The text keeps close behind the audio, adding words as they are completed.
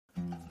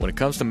When it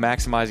comes to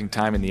maximizing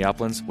time in the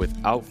uplands,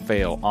 without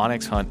fail,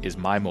 onX Hunt is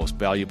my most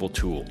valuable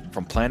tool.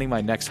 From planning my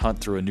next hunt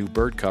through a new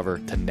bird cover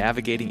to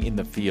navigating in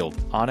the field,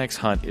 onX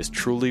Hunt is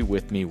truly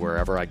with me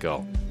wherever I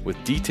go.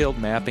 With detailed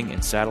mapping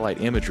and satellite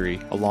imagery,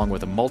 along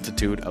with a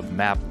multitude of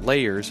map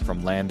layers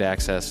from land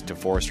access to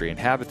forestry and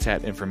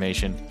habitat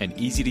information, and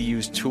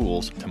easy-to-use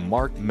tools to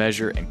mark,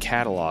 measure, and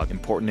catalog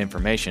important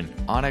information,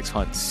 onX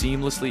Hunt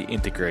seamlessly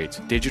integrates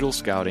digital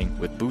scouting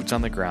with boots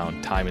on the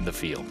ground time in the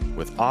field.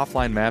 With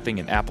offline mapping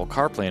and Apple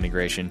CarPlay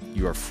integration,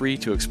 you are free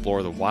to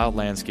explore the wild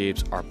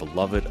landscapes our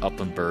beloved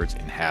upland birds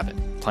inhabit.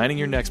 Planning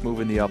your next move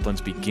in the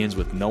uplands begins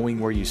with knowing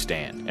where you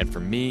stand, and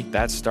for me,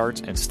 that starts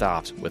and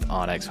stops with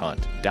onX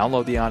Hunt.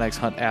 Download the onX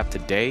Hunt app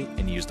today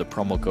and use the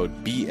promo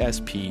code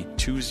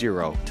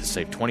BSP20 to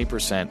save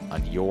 20%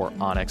 on your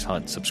onX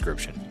Hunt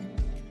subscription.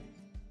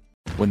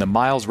 When the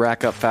miles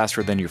rack up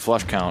faster than your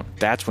flush count,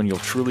 that's when you'll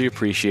truly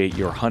appreciate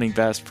your hunting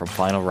vest from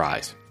Final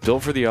Rise.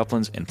 Built for the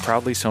uplands and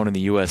proudly sewn in the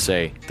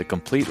USA, the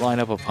complete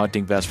lineup of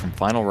hunting vests from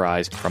Final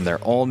Rise, from their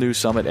all-new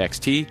Summit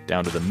XT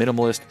down to the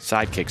minimalist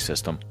Sidekick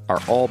system,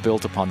 are all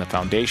built upon the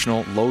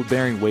foundational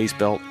load-bearing waist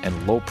belt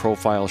and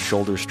low-profile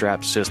shoulder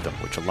strap system,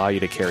 which allow you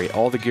to carry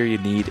all the gear you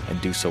need and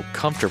do so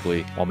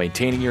comfortably while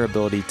maintaining your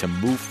ability to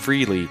move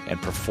freely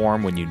and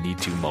perform when you need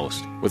to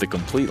most. With a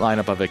complete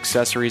lineup of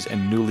accessories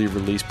and newly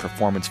released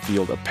performance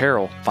field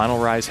apparel, Final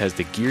Rise has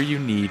the gear you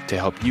need to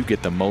help you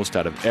get the most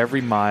out of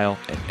every mile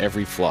and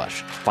every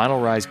flush.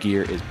 Final Rise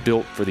gear is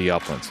built for the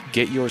uplands.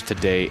 Get yours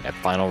today at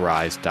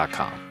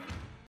finalrise.com.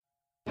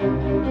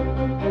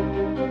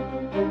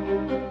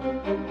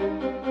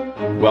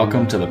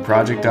 Welcome to the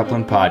Project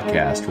Upland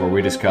podcast, where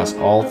we discuss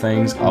all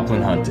things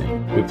upland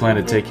hunting. We plan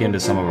to take you into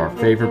some of our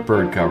favorite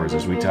bird covers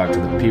as we talk to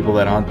the people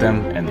that hunt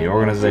them and the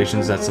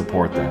organizations that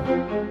support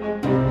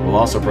them. We'll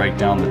also break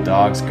down the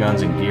dogs,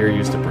 guns, and gear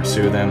used to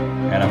pursue them,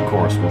 and of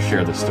course, we'll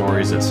share the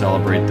stories that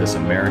celebrate this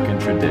American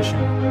tradition.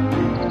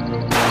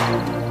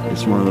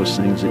 It's one of those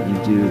things that you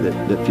do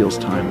that feels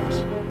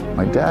timeless.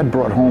 My dad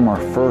brought home our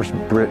first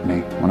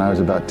Brittany when I was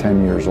about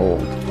 10 years old.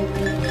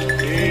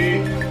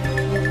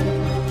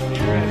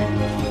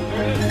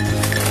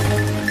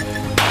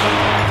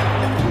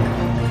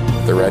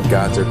 The red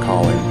gods are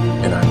calling,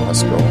 and I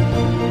must go.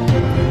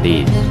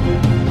 These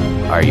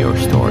are your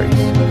stories.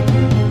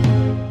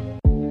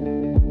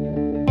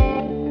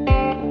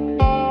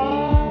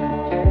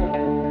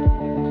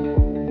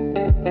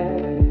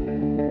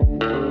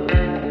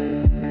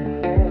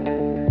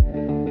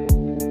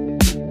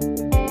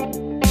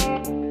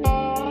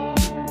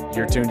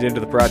 You're tuned into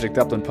the Project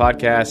Upland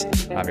podcast.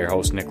 I'm your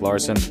host, Nick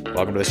Larson.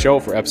 Welcome to the show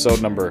for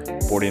episode number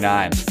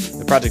 49.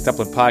 The Project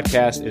Upland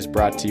podcast is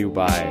brought to you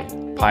by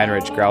Pine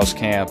Ridge Grouse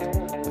Camp,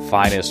 the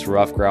finest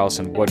rough grouse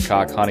and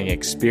woodcock hunting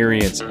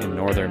experience in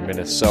northern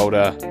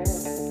Minnesota.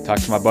 Talk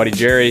to my buddy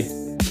Jerry.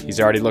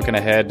 He's already looking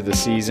ahead to the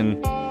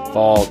season,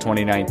 fall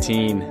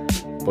 2019.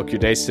 Book your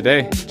dates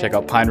today. Check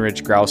out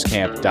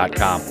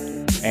pineridgegrousecamp.com.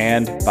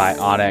 And by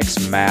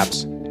onX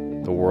Maps,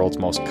 the world's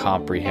most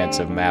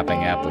comprehensive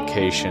mapping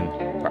application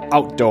for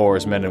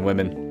outdoors men and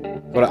women.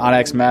 Go to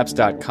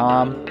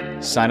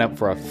onxmaps.com, sign up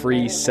for a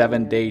free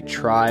 7-day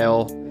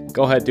trial.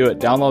 Go ahead, do it.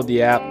 Download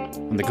the app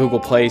on the Google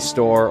Play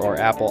Store or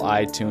Apple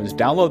iTunes.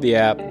 Download the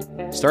app,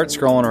 start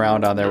scrolling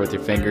around on there with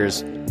your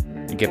fingers,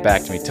 and get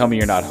back to me. Tell me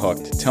you're not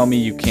hooked. Tell me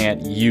you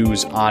can't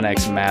use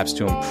onX Maps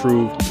to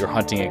improve your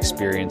hunting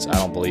experience. I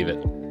don't believe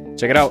it.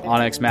 Check it out,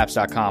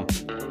 onxmaps.com.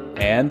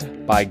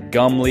 And by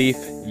Gumleaf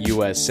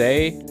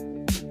USA,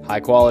 high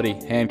quality,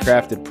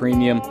 handcrafted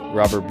premium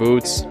rubber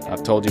boots.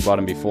 I've told you about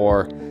them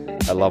before.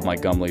 I love my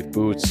Gumleaf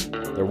boots.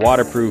 They're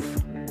waterproof,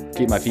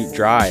 keep my feet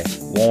dry,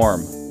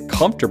 warm,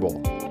 comfortable.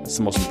 That's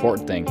the most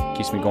important thing.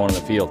 Keeps me going in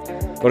the field.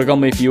 Go to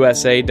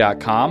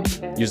gumleafusa.com.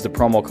 Use the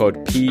promo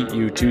code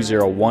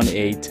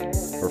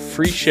PU2018 for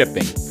free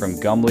shipping from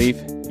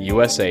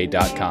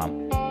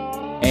gumleafusa.com.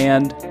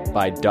 And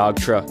by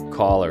Dogtra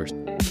Collars.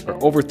 For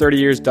over 30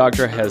 years,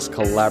 Dogtra has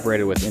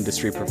collaborated with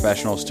industry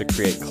professionals to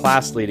create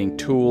class-leading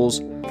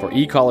tools for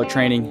e-collar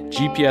training,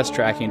 GPS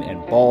tracking,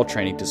 and ball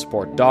training to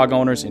support dog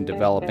owners in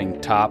developing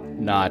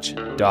top-notch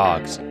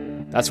dogs.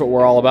 That's what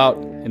we're all about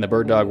in the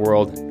bird dog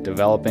world,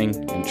 developing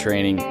and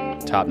training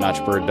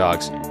top-notch bird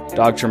dogs.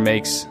 Dogtra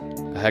makes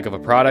a heck of a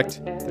product.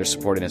 They're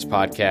supporting this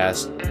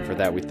podcast, and for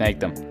that we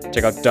thank them.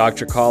 Check out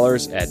Dogtra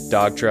Collars at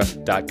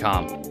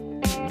dogtra.com.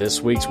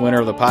 This week's winner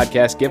of the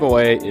podcast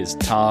giveaway is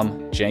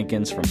Tom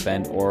Jenkins from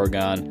Bend,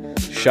 Oregon.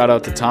 Shout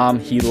out to Tom.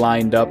 He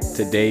lined up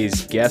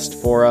today's guest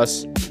for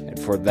us, and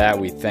for that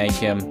we thank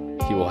him.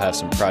 He will have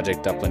some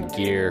Project Upland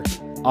gear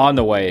on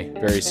the way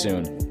very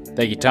soon.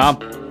 Thank you, Tom.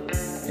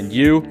 And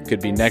you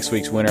could be next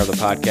week's winner of the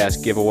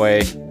podcast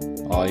giveaway.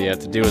 All you have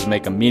to do is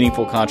make a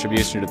meaningful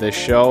contribution to this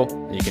show.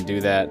 You can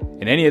do that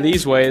in any of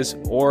these ways,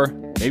 or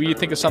maybe you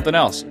think of something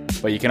else.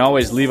 But you can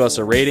always leave us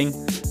a rating,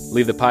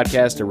 leave the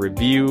podcast a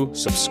review,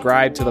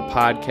 subscribe to the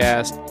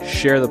podcast,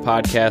 share the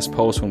podcast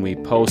post when we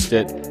post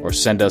it, or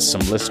send us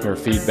some listener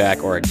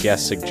feedback or a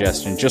guest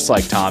suggestion, just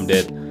like Tom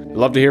did. I'd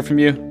love to hear from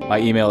you. My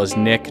email is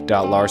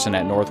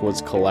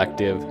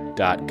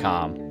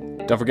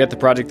nick.larson@northwoodscollective.com. Don't forget the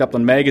Project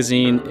Upland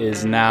magazine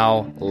is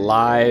now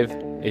live.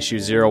 Issue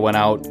 0 went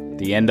out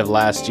the end of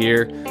last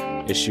year.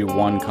 Issue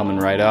 1 coming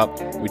right up.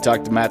 We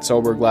talked to Matt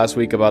Soberg last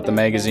week about the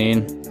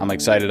magazine. I'm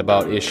excited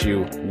about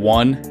issue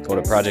 1. Go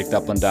to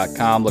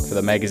projectupland.com, look for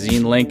the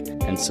magazine link,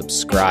 and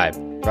subscribe.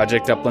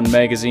 Project Upland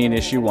magazine,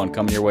 issue 1,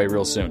 coming your way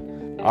real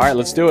soon. All right,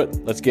 let's do it.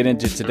 Let's get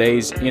into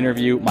today's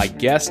interview. My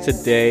guest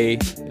today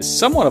is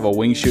somewhat of a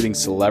wing shooting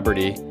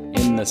celebrity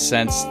in the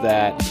sense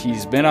that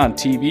he's been on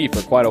TV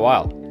for quite a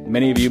while.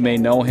 Many of you may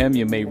know him,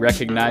 you may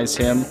recognize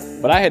him,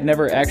 but I had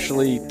never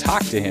actually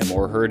talked to him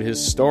or heard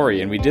his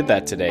story, and we did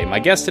that today. My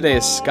guest today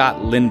is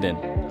Scott Linden,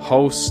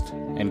 host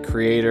and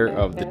creator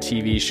of the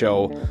TV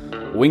show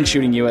Wing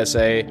Shooting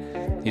USA.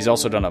 He's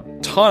also done a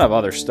ton of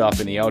other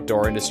stuff in the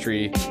outdoor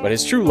industry, but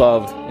his true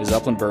love is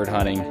upland bird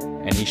hunting,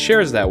 and he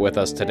shares that with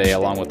us today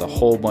along with a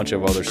whole bunch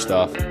of other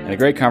stuff. And a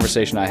great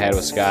conversation I had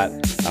with Scott.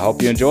 I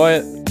hope you enjoy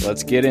it.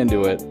 Let's get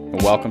into it.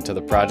 And welcome to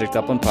the Project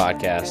Upland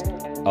podcast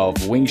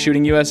of Wing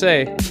Shooting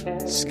USA,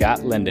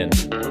 Scott Linden.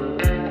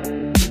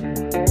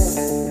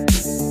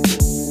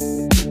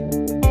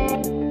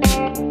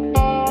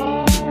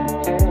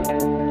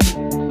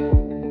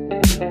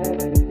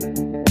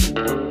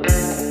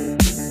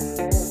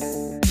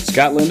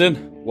 Scott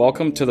Linden,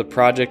 welcome to the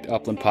Project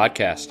Upland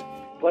podcast.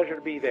 Pleasure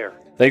to be there.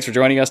 Thanks for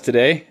joining us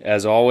today.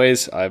 As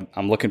always,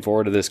 I'm looking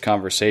forward to this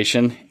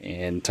conversation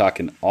and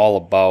talking all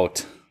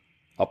about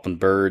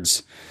upland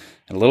birds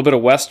and a little bit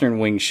of Western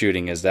wing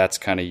shooting, as that's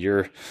kind of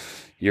your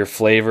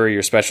flavor,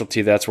 your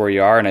specialty. That's where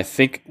you are. And I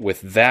think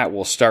with that,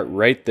 we'll start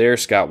right there.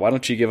 Scott, why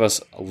don't you give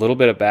us a little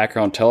bit of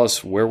background? Tell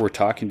us where we're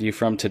talking to you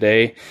from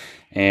today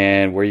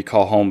and where you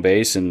call home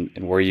base and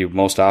where you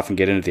most often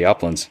get into the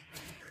uplands.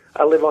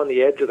 I live on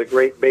the edge of the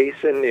Great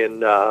Basin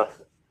in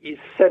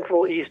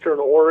central eastern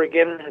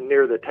Oregon,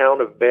 near the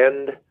town of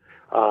Bend.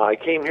 I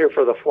came here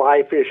for the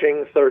fly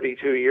fishing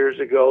 32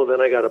 years ago.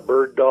 Then I got a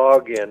bird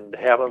dog and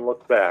haven't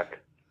looked back.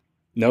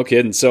 No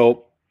kidding.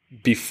 So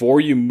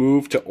before you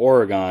moved to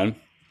Oregon,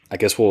 I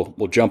guess we'll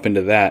jump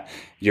into that.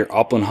 Your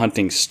upland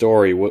hunting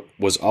story.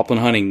 Was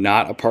upland hunting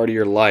not a part of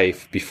your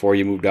life before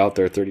you moved out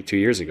there 32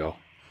 years ago?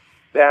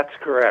 That's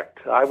correct.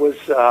 I was,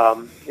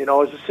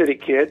 as a city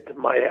kid,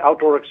 my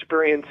outdoor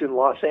experience in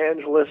Los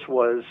Angeles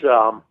was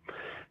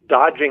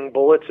dodging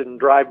bullets and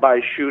drive-by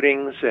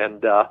shootings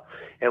and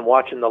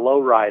watching the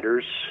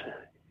lowriders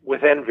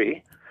with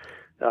envy.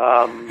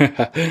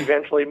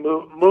 Eventually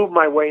moved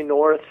my way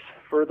north,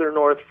 further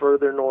north,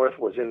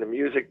 was in the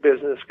music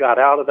business, got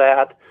out of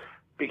that,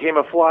 became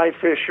a fly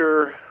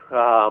fisher.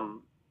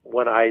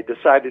 When I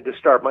decided to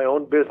start my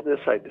own business,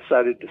 I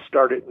decided to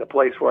start it in a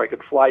place where I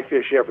could fly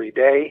fish every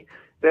day.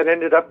 That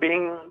ended up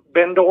being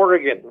Bend,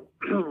 Oregon.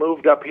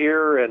 Moved up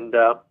here, and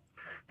a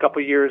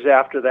couple of years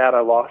after that,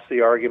 I lost the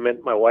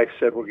argument. My wife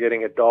said, we're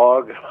getting a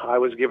dog. I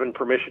was given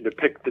permission to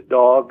pick the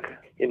dog.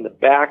 In the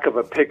back of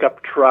a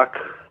pickup truck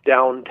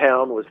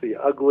downtown was the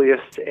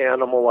ugliest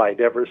animal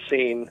I'd ever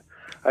seen.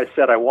 I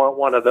said, I want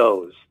one of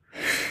those.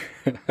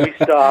 We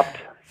stopped.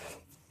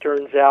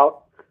 Turns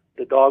out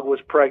the dog was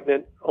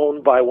pregnant,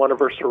 owned by one of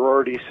her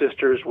sorority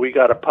sisters. We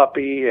got a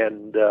puppy,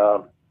 and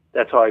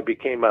that's how I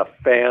became a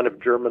fan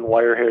of German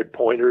wire-haired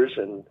pointers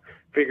and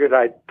figured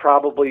I'd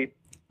probably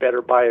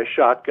better buy a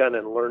shotgun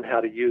and learn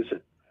how to use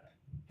it.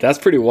 That's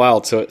pretty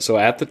wild. So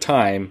at the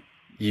time,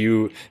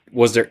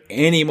 was there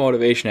any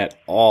motivation at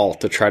all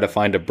to try to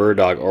find a bird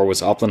dog, or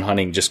was upland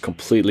hunting just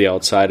completely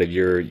outside of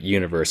your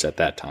universe at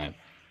that time?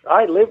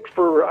 I lived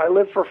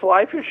for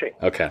fly fishing.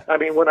 Okay. I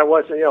mean, when I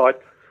was,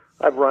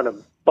 I've run a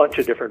bunch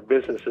of different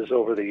businesses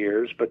over the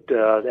years, but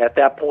at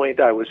that point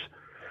I was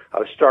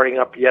starting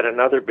up yet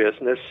another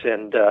business,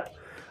 and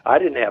I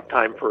didn't have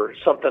time for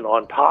something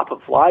on top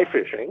of fly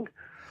fishing.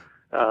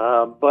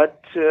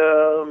 But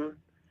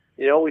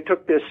we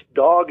took this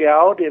dog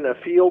out in a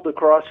field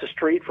across the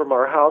street from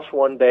our house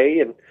one day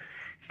and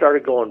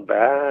started going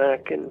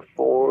back and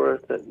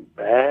forth and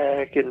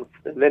back, and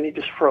then he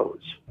just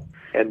froze.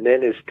 And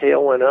then his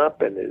tail went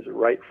up and his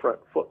right front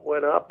foot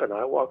went up, and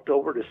I walked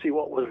over to see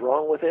what was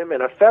wrong with him,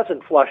 and a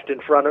pheasant flushed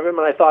in front of him,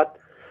 and I thought,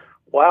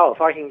 wow,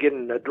 if I can get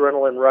an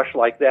adrenaline rush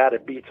like that,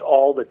 it beats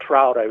all the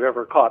trout I've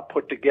ever caught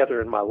put together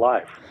in my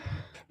life.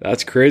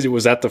 That's crazy.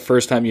 Was that the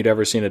first time you'd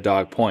ever seen a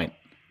dog point?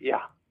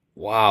 Yeah.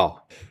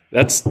 Wow.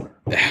 I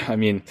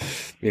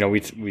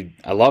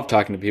love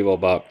talking to people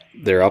about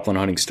their upland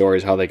hunting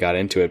stories, how they got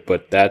into it,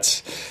 but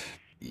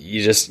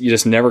you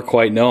just never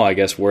quite know, I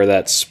guess, where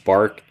that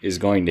spark is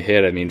going to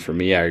hit. I mean, for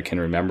me, I can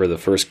remember the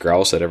first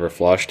grouse that ever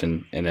flushed,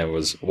 and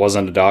it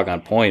wasn't a dog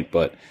on point,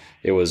 but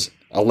it was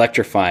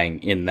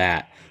electrifying in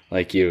that.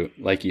 Like you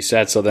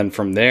said. So then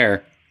from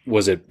there,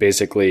 was it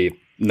basically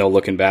no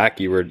looking back?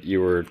 You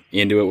were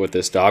into it with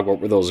this dog. What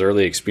were those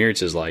early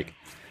experiences like?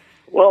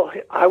 Well,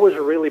 I was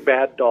a really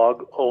bad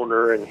dog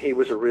owner, and he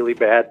was a really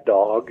bad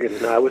dog,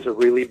 and I was a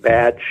really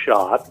bad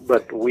shot,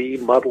 but we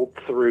muddled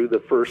through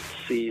the first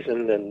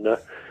season, and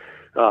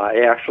I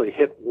actually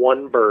hit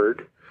one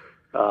bird.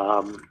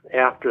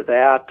 After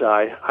that,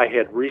 I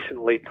had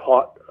recently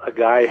taught a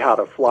guy how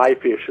to fly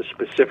fish a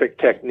specific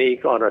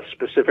technique on a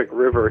specific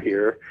river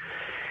here.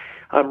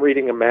 I'm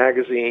reading a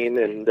magazine,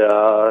 and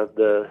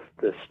the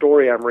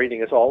story I'm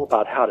reading is all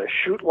about how to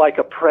shoot like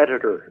a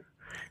predator.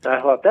 And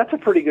I thought, that's a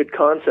pretty good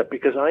concept,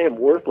 because I am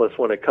worthless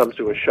when it comes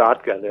to a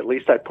shotgun. At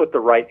least I put the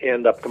right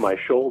end up to my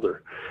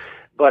shoulder.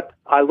 But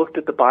I looked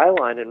at the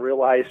byline and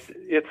realized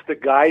it's the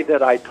guy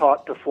that I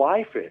taught to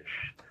fly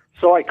fish.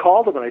 So I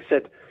called him and I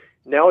said,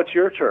 now it's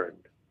your turn.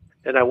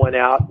 And I went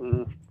out,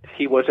 and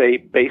he was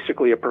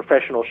basically a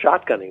professional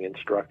shotgunning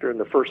instructor. And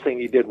the first thing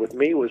he did with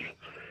me was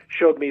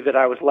showed me that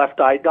I was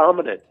left eye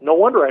dominant. No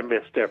wonder I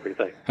missed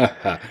everything.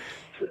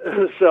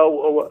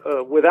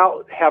 So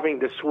without having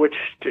to switch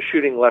to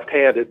shooting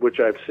left-handed, which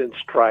I've since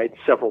tried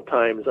several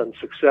times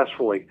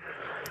unsuccessfully,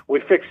 we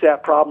fixed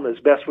that problem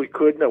as best we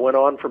could, and I went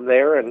on from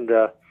there. And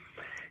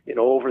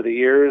over the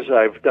years,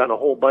 I've done a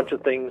whole bunch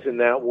of things in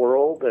that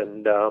world,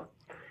 and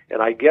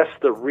I guess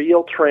the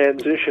real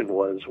transition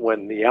was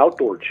when the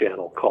Outdoor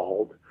Channel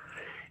called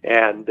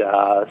and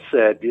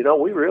said,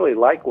 we really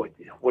like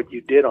what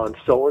you did on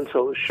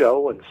so-and-so's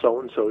show and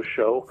so-and-so's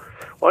show.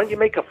 Why don't you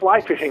make a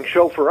fly fishing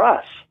show for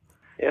us?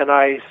 And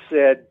I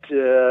said,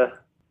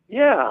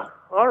 yeah,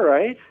 all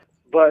right,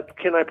 but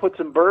can I put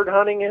some bird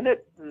hunting in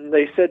it? And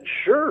they said,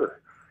 sure.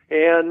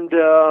 And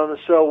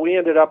so we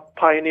ended up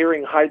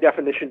pioneering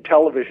high-definition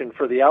television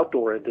for the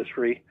outdoor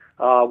industry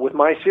with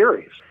my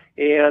series.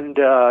 And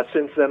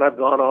since then, I've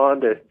gone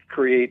on to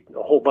create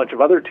a whole bunch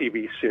of other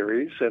TV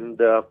series, and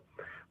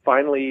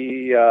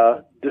finally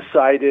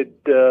decided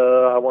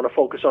I want to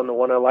focus on the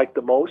one I like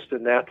the most,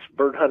 and that's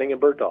bird hunting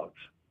and bird dogs.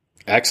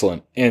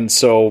 Excellent. And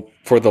so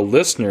for the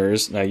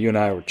listeners, now you and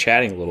I were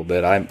chatting a little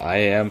bit. I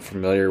am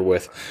familiar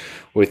with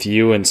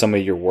you and some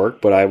of your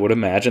work, but I would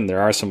imagine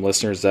there are some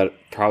listeners that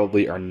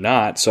probably are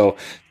not. So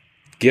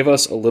give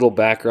us a little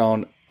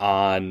background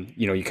on,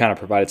 you kind of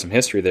provided some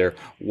history there.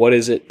 What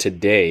is it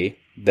today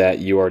that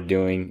you are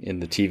doing in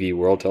the TV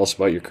world? Tell us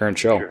about your current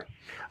show. Sure.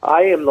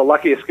 I am the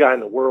luckiest guy in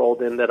the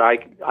world in that I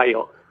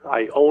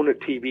own a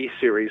TV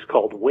series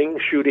called Wing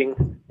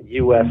Shooting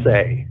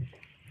USA.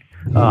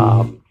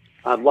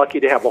 I'm lucky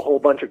to have a whole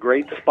bunch of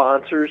great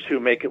sponsors who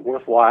make it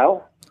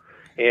worthwhile,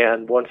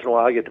 and once in a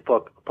while I get to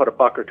put a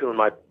buck or two in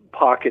my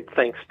pocket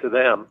thanks to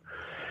them.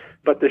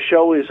 But the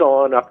show is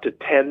on up to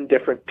 10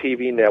 different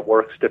TV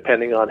networks,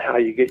 depending on how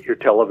you get your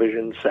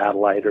television,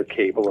 satellite, or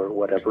cable, or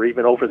whatever,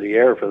 even over the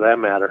air for that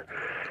matter.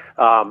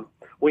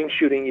 Wing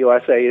Shooting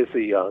USA is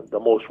the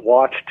most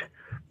watched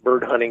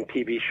bird hunting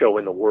TV show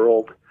in the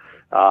world.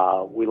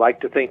 We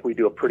like to think we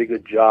do a pretty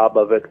good job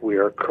of it. We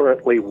are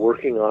currently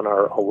working on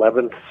our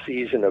 11th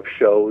season of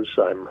shows.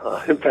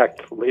 In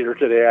fact, later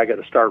today I got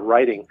to start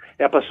writing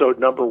episode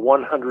number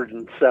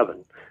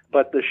 107.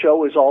 But the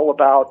show is all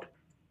about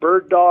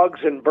bird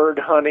dogs and bird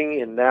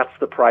hunting, and that's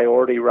the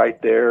priority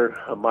right there.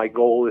 My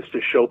goal is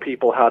to show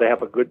people how to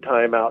have a good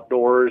time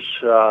outdoors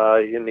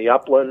in the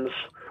uplands,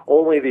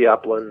 only the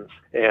uplands,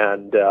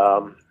 and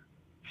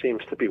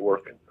seems to be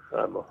working.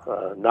 I'm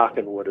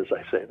knocking wood as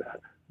I say that.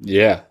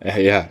 Yeah,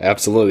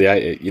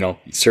 absolutely.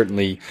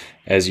 Certainly,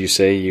 as you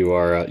say,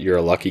 you're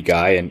a lucky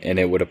guy, and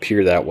it would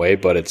appear that way.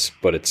 But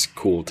it's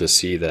cool to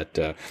see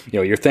that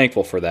you're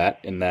thankful for that,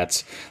 and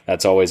that's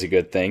always a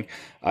good thing.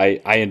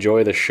 I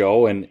enjoy the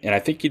show, and I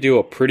think you do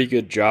a pretty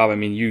good job. I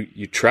mean,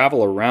 you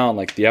travel around,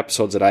 like the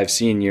episodes that I've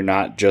seen. You're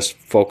not just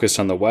focused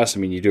on the West. I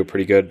mean, you do a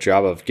pretty good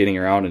job of getting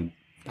around and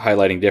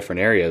highlighting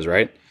different areas,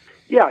 right?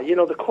 Yeah,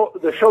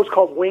 the show's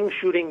called Wing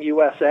Shooting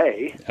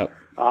USA. Yep.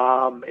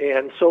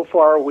 And so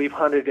far we've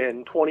hunted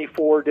in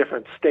 24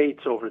 different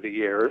states over the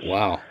years.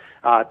 Wow.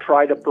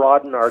 Try to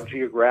broaden our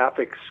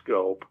geographic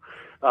scope.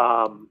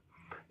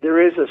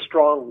 There is a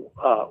strong,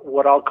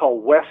 what I'll call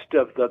west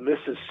of the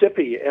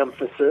Mississippi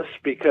emphasis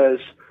because,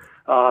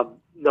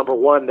 number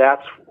one,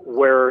 that's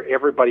where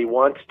everybody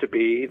wants to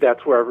be.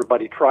 That's where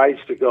everybody tries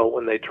to go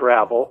when they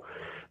travel.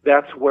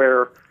 That's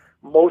where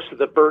most of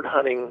the bird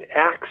hunting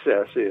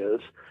access is.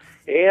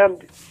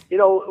 And,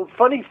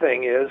 funny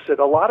thing is that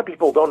a lot of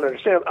people don't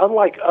understand,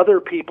 unlike other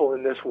people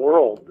in this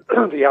world,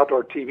 the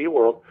outdoor TV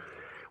world,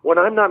 when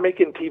I'm not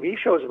making TV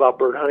shows about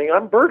bird hunting,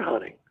 I'm bird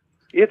hunting.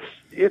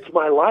 It's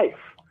my life.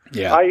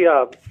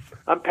 Yeah.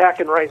 I'm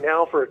packing right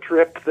now for a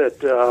trip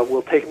that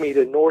will take me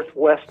to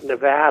Northwest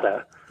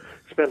Nevada.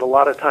 Spend a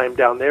lot of time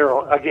down there,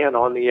 again,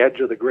 on the edge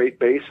of the Great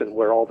Basin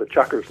where all the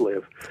chuckers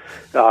live.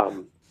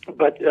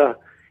 But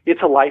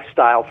it's a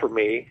lifestyle for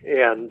me,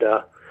 and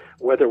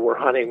whether we're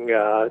hunting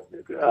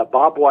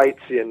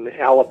bobwhites in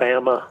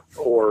Alabama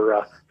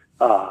or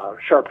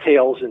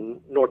sharptails in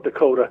North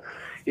Dakota,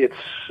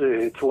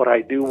 it's what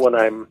I do when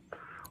I'm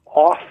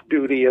off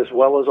duty as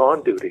well as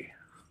on duty.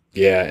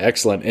 Yeah,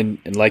 excellent.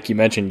 And like you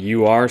mentioned,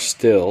 you are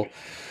still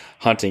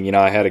hunting.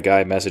 I had a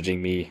guy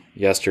messaging me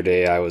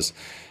yesterday.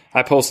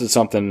 I posted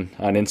something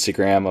on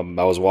Instagram.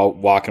 I was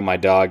walking my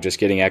dog, just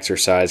getting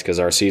exercise because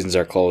our seasons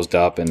are closed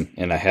up.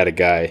 And I had a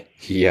guy,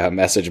 he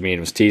messaged me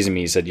and was teasing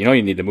me. He said, you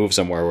need to move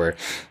somewhere where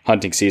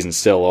hunting season's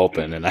still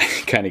open. And I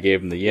kind of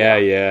gave him the, yeah,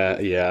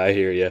 I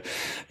hear you.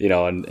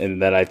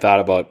 And then I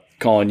thought about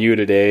calling you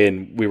today,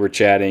 and we were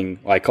chatting.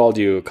 I called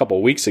you a couple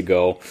of weeks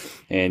ago,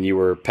 and you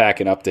were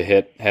packing up to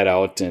head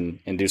out and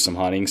do some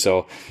hunting.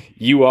 So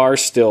you are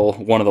still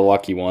one of the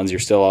lucky ones. You're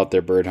still out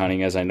there bird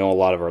hunting, as I know a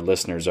lot of our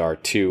listeners are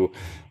too.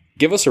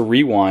 Give us a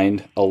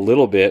rewind a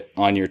little bit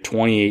on your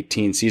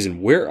 2018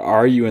 season. Where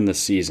are you in the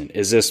season?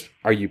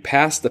 Are you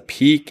past the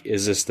peak?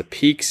 Is this the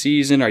peak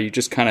season? Are you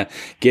just kind of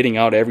getting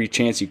out every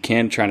chance you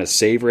can, trying to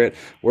savor it?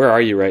 Where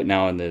are you right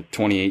now in the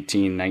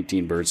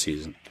 2018-19 bird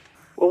season?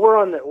 Well, we're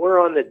on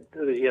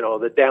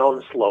the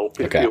down slope,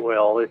 if you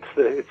will. It's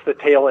the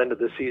tail end of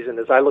the season.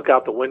 As I look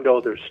out the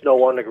window, there's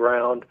snow on the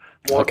ground,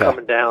 more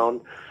coming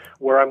down.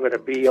 Where I'm going to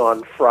be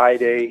on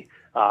Friday,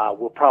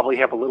 we'll probably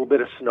have a little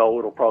bit of snow.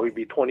 It'll probably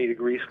be 20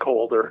 degrees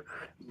colder.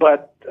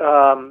 But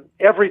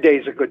every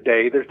day's a good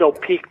day. There's no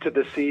peak to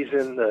the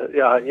season.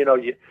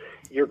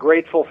 You're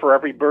grateful for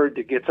every bird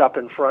that gets up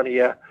in front of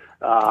you.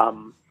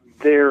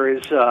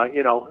 There's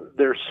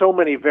so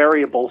many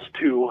variables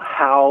to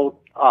how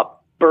a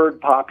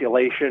bird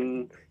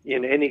population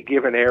in any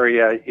given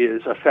area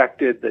is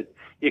affected that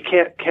you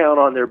can't count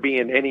on there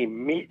being any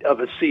meat of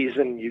a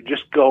season. You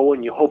just go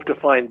and you hope to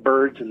find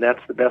birds, and that's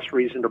the best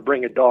reason to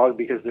bring a dog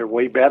because they're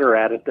way better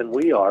at it than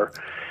we are.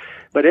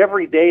 But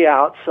every day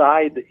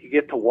outside that you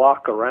get to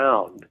walk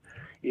around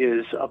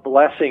is a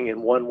blessing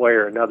in one way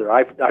or another.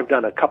 I've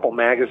done a couple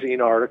magazine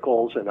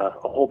articles and a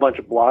whole bunch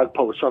of blog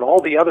posts on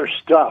all the other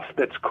stuff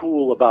that's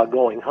cool about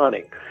going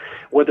hunting,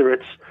 whether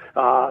it's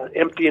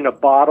emptying a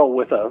bottle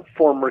with a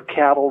former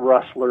cattle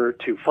rustler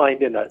to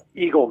finding an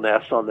eagle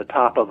nest on the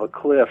top of a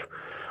cliff.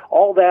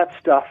 All that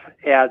stuff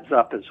adds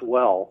up as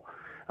well.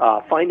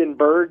 Finding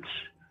birds,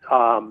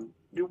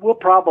 we'll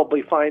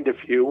probably find a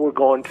few. We're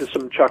going to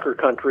some chukar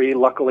country.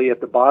 Luckily,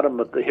 at the bottom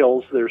of the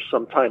hills, there's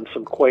sometimes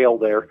some quail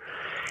there.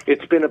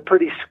 It's been a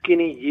pretty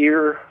skinny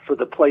year for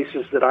the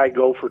places that I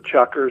go for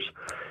chukars,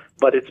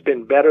 but it's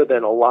been better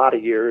than a lot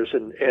of years.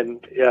 And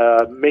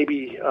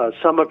maybe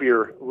some of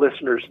your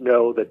listeners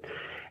know that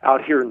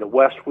out here in the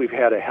West, we've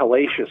had a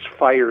hellacious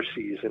fire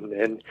season,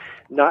 and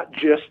not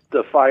just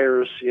the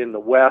fires in the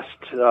West,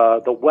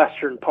 the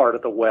western part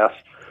of the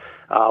West,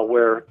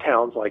 where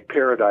towns like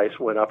Paradise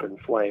went up in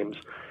flames,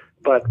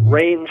 but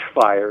range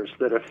fires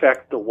that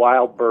affect the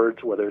wild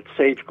birds, whether it's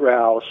sage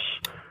grouse,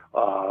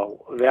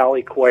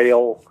 valley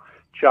quail,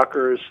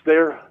 chukars.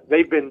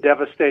 They've been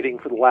devastating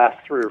for the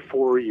last 3 or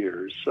 4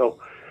 years. So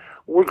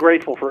we're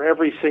grateful for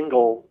every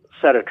single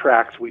set of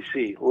tracks we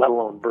see, let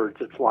alone birds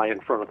that fly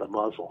in front of the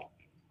muzzle.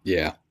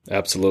 Yeah,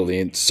 absolutely.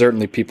 And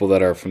certainly people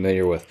that are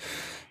familiar with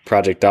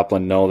Project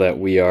Upland know that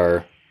we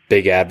are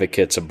big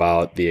advocates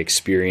about the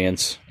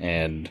experience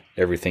and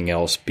everything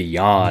else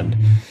beyond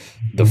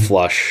the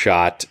flush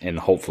shot and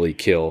hopefully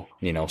kill,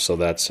 so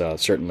that's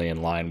certainly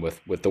in line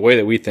with the way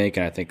that we think,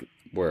 and I think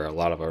where a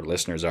lot of our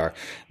listeners are.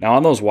 Now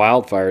on those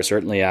wildfires,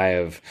 certainly I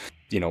have,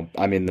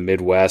 I'm in the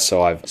Midwest,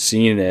 so I've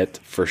seen it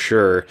for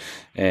sure,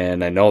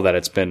 and I know that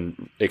it's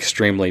been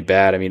extremely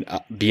bad. I mean,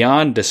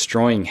 beyond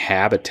destroying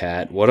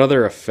habitat, what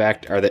other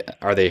effect are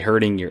they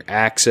hurting your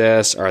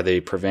access? Are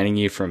they preventing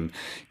you from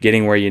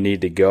getting where you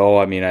need to go?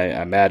 I mean,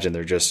 I imagine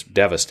they're just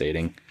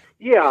devastating.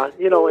 Yeah,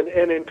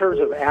 and in terms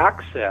of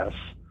access,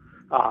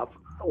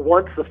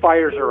 once the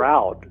fires are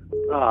out,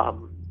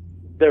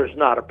 there's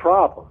not a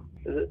problem,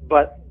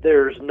 but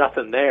there's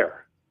nothing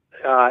there.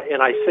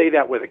 And I say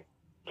that with a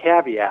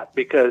caveat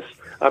because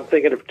I'm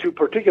thinking of two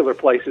particular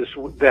places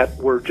that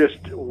were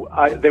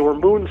they were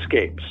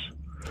moonscapes.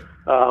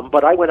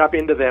 But I went up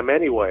into them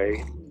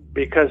anyway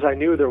because I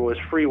knew there was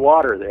free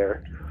water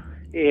there.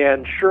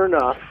 And sure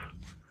enough,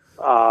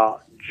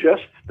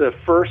 just the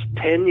first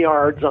 10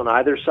 yards on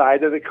either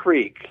side of the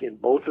creek in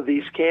both of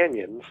these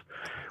canyons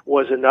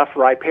was enough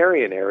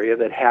riparian area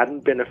that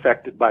hadn't been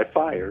affected by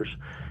fires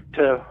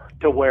to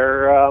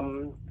where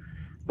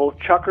both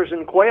chukars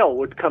and quail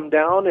would come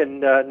down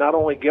and not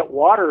only get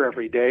water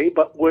every day,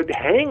 but would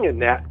hang in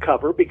that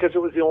cover because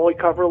it was the only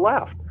cover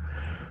left.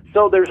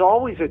 So there's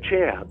always a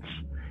chance.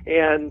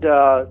 And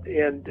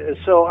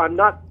so I'm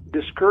not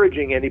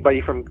discouraging anybody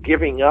from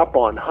giving up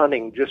on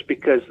hunting just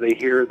because they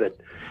hear that,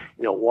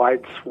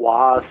 wide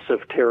swaths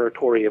of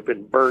territory have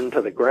been burned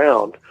to the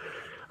ground.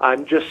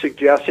 I'm just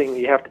suggesting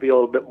you have to be a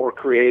little bit more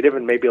creative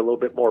and maybe a little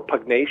bit more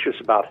pugnacious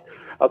about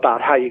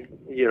how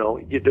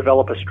you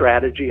develop a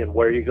strategy and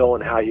where you go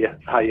and how you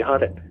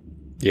hunt it.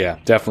 Yeah,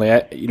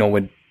 definitely.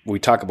 When we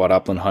talk about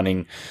upland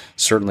hunting,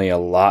 certainly a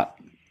lot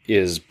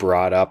is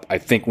brought up. I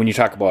think when you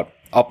talk about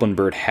upland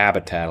bird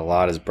habitat, a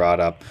lot is brought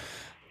up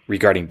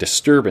regarding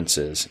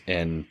disturbances.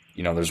 And,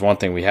 there's one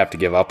thing we have to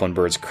give upland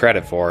birds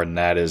credit for, and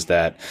that is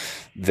that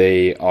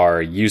they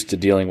are used to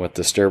dealing with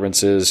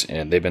disturbances,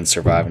 and they've been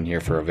surviving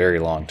here for a very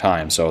long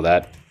time. So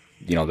that,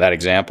 that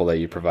example that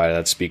you provided,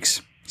 that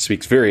speaks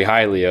very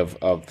highly of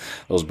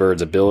those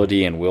birds'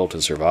 ability and will to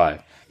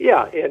survive.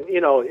 Yeah, and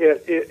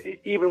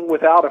even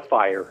without a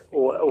fire,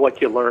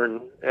 what you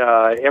learn,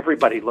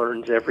 everybody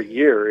learns every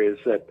year, is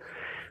that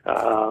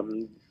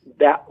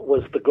that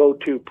was the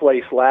go-to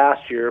place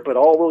last year, but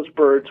all those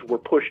birds were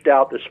pushed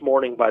out this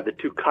morning by the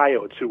 2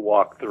 coyotes who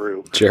walked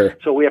through. Sure.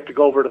 So we have to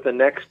go over to the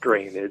next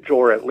drainage,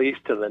 or at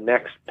least to the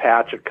next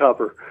patch of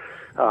cover.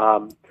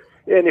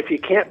 And if you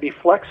can't be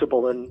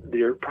flexible, then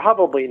you're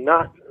probably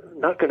not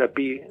going to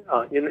be,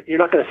 you're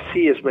not going to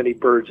see as many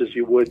birds as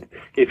you would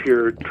if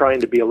you're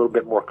trying to be a little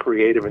bit more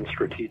creative and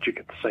strategic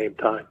at the same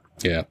time.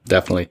 Yeah,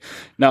 definitely.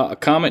 Now, a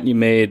comment you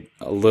made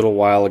a little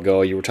while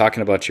ago, you were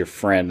talking about your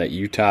friend that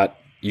you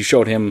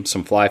showed him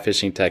some fly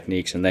fishing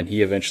techniques, and then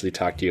he eventually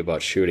talked to you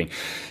about shooting.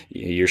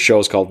 Your show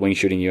is called Wing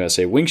Shooting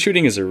USA. Wing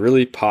shooting is a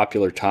really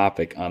popular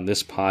topic on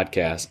this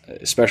podcast,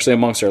 especially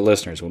amongst our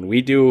listeners. When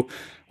we do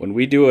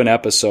an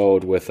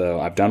episode with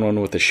I've done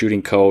one with a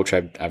shooting coach.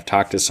 I've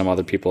talked to some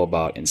other people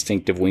about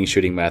instinctive wing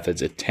shooting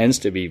methods. It tends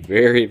to be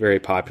very, very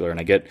popular, and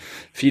I get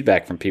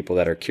feedback from people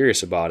that are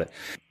curious about it.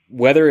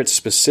 Whether it's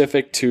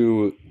specific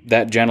to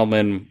that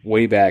gentleman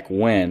way back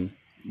when,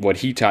 what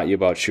he taught you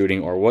about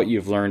shooting, or what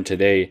you've learned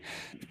today,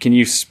 can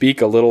you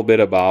speak a little bit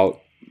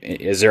about,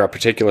 is there a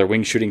particular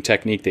wing shooting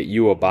technique that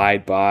you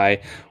abide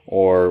by,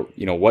 or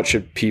what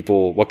could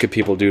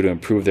people do to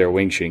improve their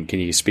wing shooting? Can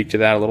you speak to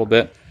that a little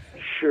bit?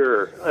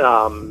 Sure.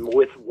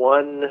 With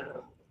one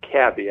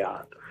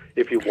caveat.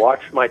 If you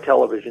watch my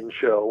television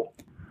show,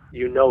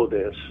 you know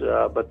this,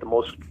 but the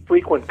most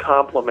frequent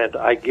compliment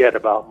I get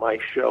about my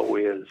show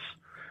is,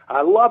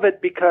 I love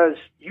it because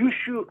you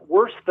shoot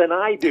worse than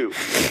I do.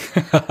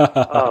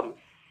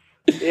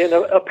 And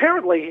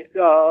apparently,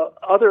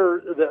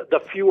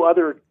 the few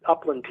other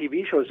upland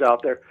TV shows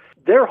out there,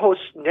 their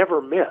hosts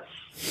never miss,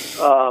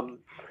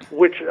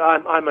 which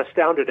I'm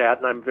astounded at,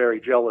 and I'm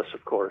very jealous,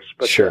 of course.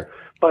 But, sure.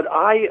 But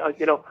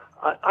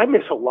I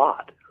miss a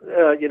lot.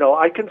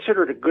 I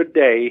consider it a good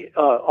day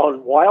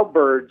on wild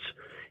birds.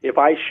 If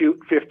I shoot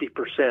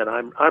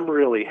 50%, I'm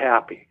really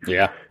happy.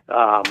 Yeah.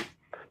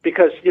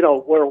 Because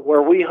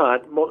where we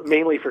hunt,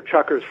 mainly for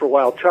chuckers, for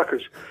wild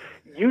chuckers,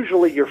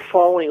 usually you're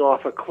falling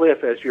off a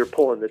cliff as you're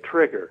pulling the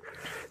trigger.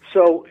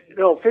 So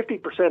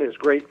 50% is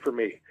great for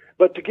me.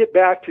 But to get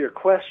back to your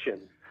question,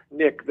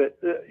 Nick, that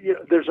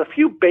there's a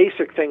few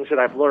basic things that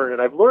I've learned,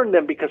 and I've learned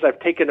them because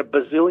I've taken a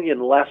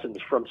bazillion lessons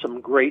from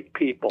some great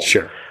people,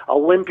 sure,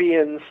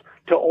 Olympians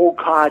to old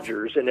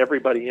codgers and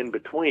everybody in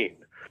between.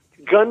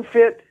 Gun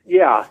fit,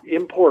 yeah,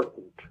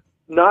 important.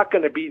 Not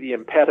going to be the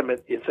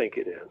impediment you think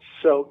it is.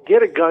 So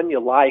get a gun you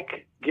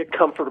like, get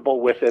comfortable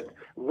with it,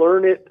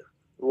 learn it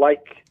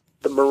like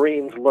the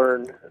Marines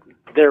learn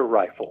their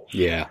rifles.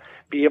 Yeah.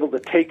 Be able to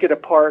take it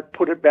apart,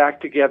 put it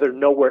back together,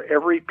 know where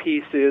every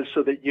piece is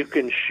so that you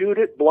can shoot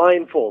it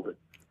blindfolded.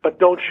 But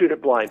don't shoot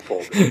it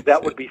blindfolded.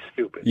 That would be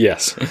stupid.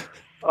 Yes.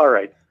 All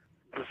right.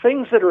 The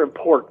things that are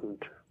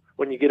important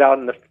when you get out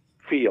in the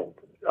field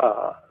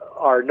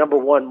are, number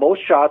one,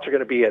 most shots are going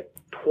to be at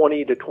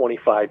 20 to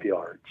 25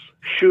 yards.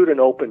 Shoot an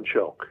open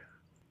choke.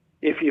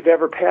 If you've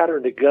ever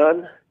patterned a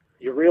gun,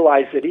 you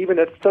realize that even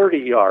at 30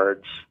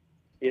 yards,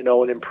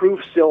 an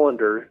improved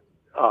cylinder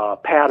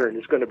pattern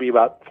is going to be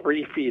about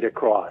 3 feet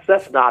across.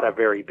 That's not a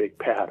very big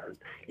pattern.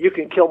 You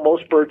can kill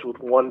most birds with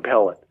one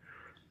pellet.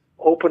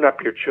 Open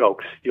up your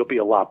chokes. You'll be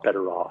a lot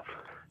better off.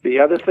 The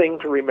other thing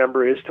to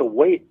remember is to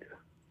wait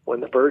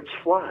when the birds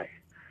fly.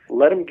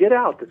 Let them get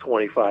out to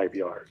 25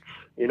 yards.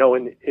 In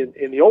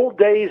the old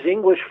days,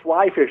 English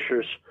fly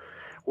fishers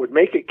would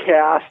make a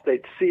cast.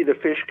 They'd see the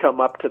fish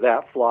come up to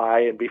that fly,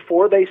 and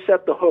before they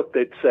set the hook,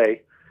 they'd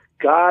say,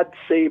 "God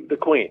save the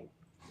queen,"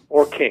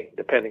 or king,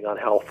 depending on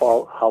how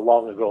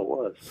long ago it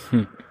was.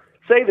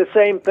 Say the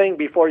same thing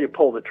before you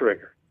pull the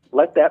trigger.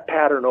 Let that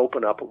pattern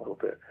open up a little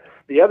bit.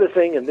 The other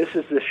thing, and this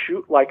is the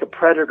shoot like a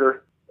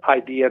predator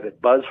idea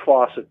that Buzz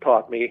Fawcett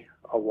taught me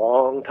a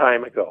long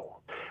time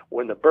ago.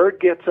 When the bird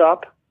gets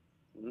up,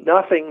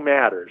 nothing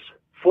matters.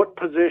 Foot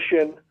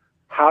position,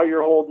 how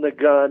you're holding the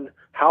gun,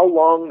 how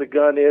long the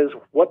gun is,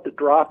 what the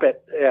drop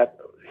at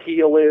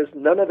heel is,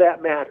 none of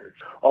that matters.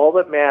 All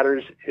that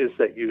matters is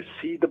that you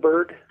see the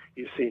bird,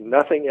 you see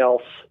nothing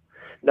else.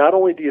 Not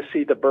only do you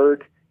see the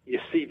bird,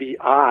 you see the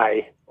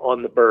eye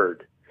on the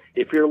bird.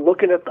 If you're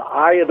looking at the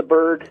eye of the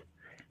bird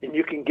and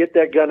you can get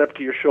that gun up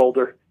to your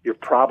shoulder, you're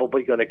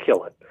probably going to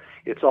kill it.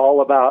 It's all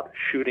about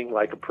shooting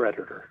like a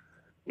predator.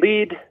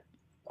 Lead,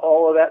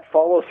 all of that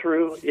follow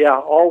through, yeah,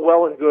 all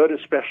well and good,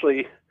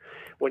 especially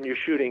when you're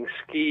shooting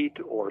skeet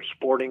or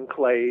sporting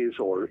clays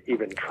or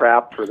even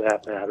trap for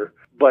that matter.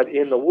 But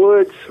in the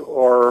woods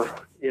or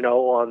in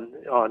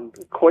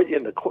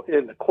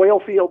the quail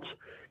fields,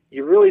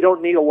 you really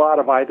don't need a lot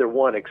of either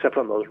one except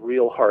on those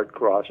real hard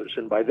crossers.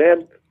 And by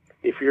then,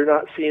 if you're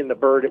not seeing the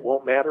bird, it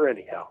won't matter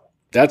anyhow.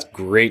 That's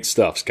great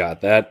stuff,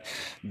 Scott. That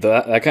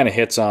kind of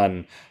hits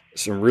on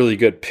some really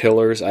good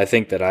pillars, I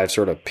think, that I've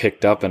sort of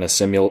picked up and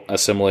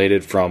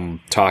assimilated from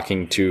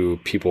talking to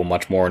people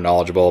much more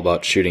knowledgeable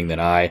about shooting than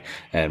I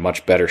and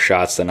much better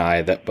shots than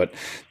I. But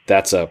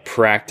that's a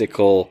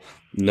practical,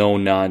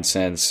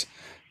 no-nonsense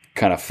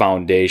kind of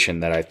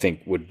foundation that I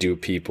think would do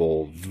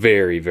people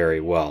very,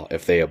 very well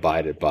if they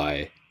abided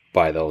by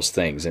those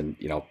things. And,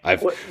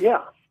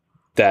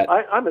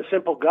 I'm a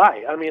simple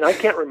guy. I mean, I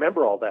can't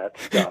remember all that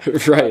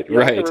stuff. Right.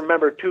 I can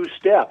remember 2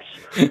 steps.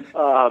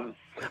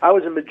 I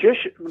was a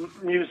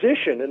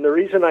musician, and the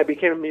reason I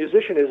became a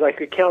musician is I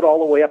could count all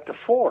the way up to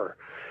 4.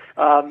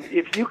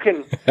 If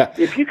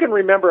you can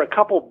remember a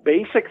couple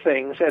basic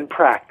things and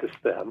practice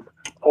them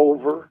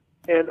over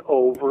and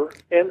over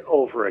and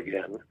over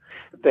again,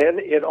 then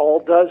it all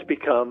does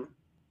become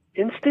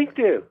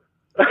instinctive.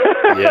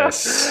 Yes.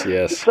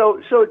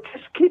 So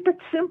just keep it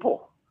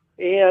simple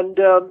and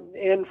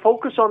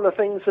focus on the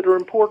things that are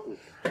important.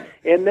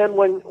 And then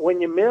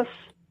when you miss,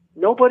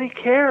 nobody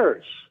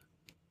cares.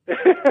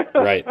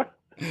 Right.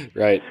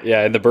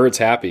 Yeah, and the bird's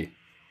happy.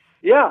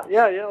 Yeah.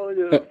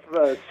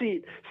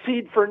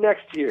 Seed for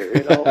next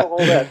year.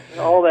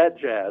 All that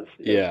jazz.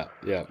 Yeah.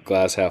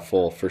 Glass half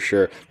full for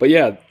sure. But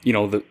yeah,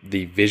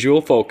 the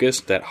visual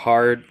focus, that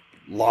hard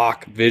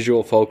lock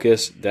visual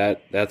focus,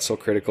 that's so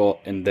critical.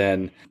 And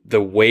then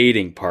the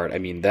waiting part. I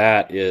mean,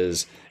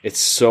 it's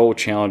so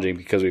challenging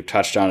because we've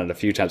touched on it a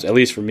few times. At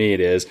least for me, it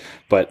is.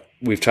 But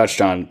we've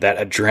touched on that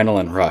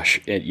adrenaline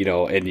rush, and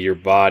your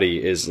body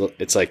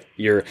it's like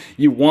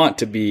you want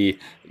to be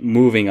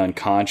moving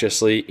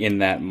unconsciously in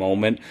that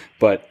moment,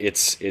 but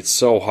it's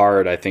so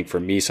hard, I think, for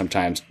me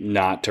sometimes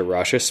not to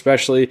rush,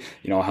 especially,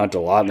 I hunt a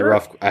lot in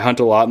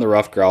the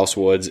rough grouse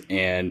woods,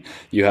 and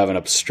you have an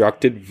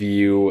obstructed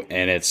view,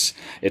 and it's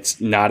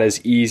not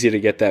as easy to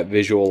get that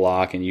visual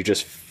lock, and you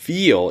just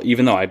feel,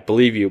 even though I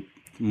believe you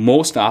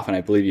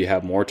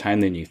have more time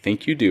than you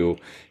think you do,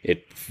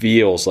 it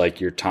feels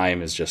like your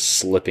time is just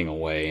slipping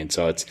away. And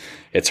so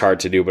it's hard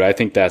to do, but I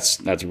think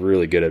that's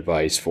really good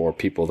advice for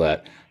people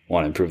that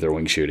want to improve their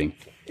wing shooting.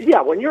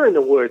 Yeah, when you're in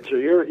the woods, or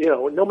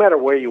you're, no matter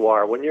where you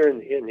are, when you're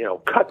in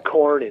cut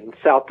corn in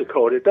South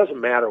Dakota, it doesn't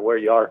matter where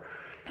you are.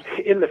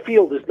 In the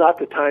field is not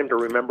the time to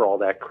remember all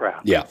that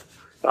crap. Yeah.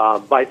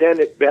 By then,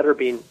 it better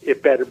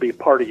be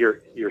part of your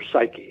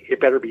psyche. It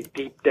better be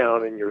deep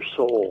down in your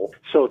soul,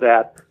 so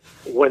that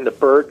when the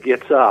bird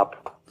gets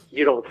up,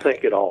 you don't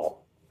think at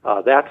all.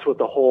 That's what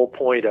the whole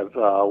point of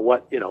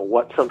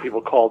what some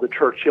people call the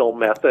Churchill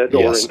method,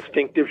 or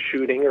instinctive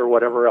shooting, or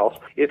whatever else.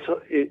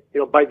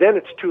 By then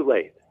it's too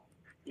late.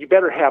 You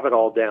better have it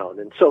all down.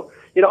 And so,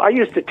 I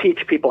used to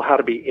teach people how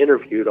to be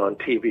interviewed on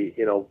TV.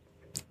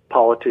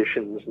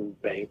 Politicians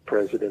and bank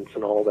presidents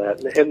and all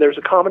that. And there's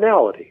a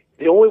commonality.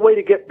 The only way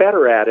to get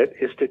better at it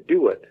is to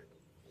do it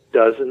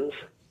dozens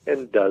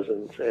and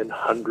dozens and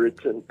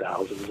hundreds and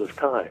thousands of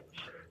times.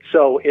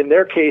 So in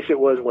their case, it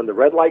was when the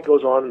red light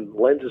goes on and the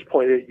lens is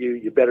pointed at you,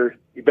 you better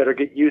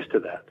get used to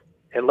that.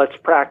 And let's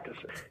practice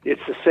it.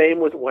 It's the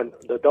same with when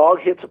the dog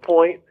hits a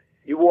point,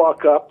 you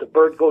walk up, the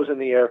bird goes in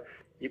the air,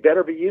 you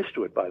better be used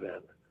to it by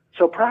then.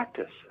 So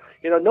practice.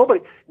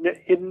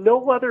 In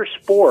no other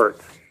sport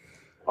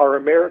are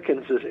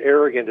Americans as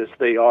arrogant as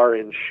they are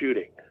in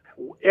shooting.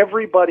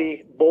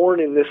 Everybody born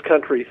in this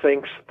country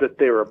thinks that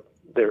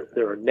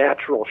they're a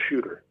natural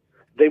shooter.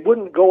 They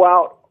wouldn't go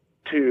out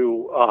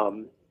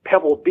to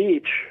Pebble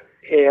Beach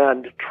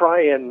and try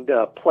and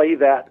play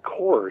that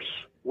course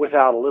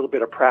without a little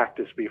bit of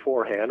practice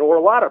beforehand, or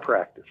a lot of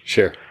practice.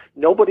 Sure.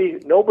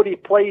 Nobody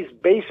plays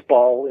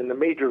baseball in the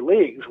major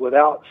leagues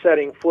without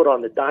setting foot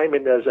on the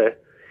diamond as a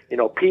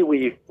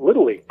Pee-wee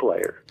Little League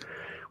player.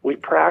 We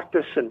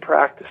practice and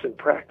practice and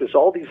practice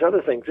all these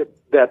other things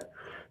that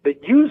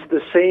use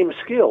the same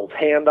skills,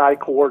 hand-eye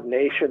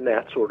coordination,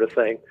 that sort of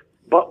thing.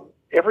 But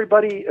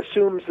everybody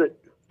assumes that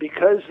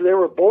because they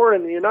were born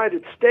in the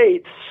United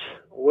States,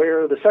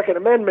 where the Second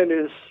Amendment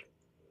is,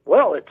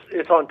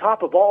 it's on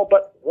top of all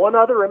but one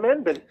other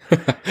amendment,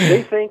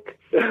 they think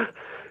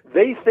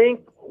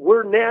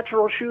we're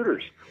natural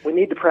shooters. We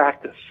need to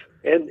practice.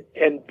 And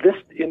this,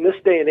 in this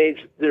day and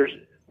age, there's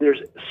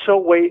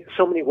so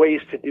many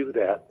ways to do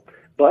that.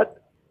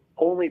 But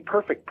only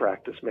perfect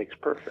practice makes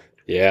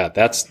perfect. Yeah,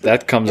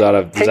 that comes out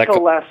of... Take a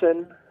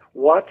lesson,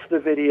 watch the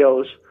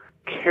videos,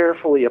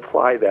 carefully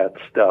apply that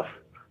stuff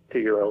to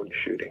your own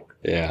shooting.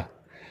 Yeah.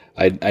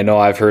 I know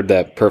I've heard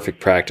that perfect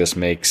practice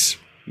makes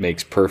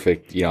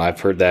perfect.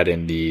 I've heard that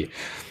in the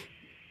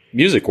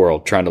music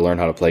world, trying to learn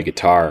how to play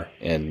guitar,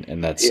 and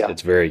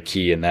it's very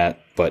key in that.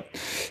 But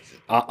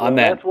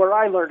that's where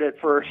I learned it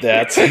first.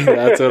 That's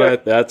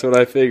what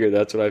I figured.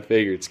 That's what I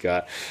figured,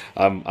 Scott.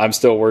 I'm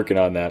still working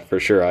on that for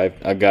sure.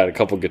 I've got a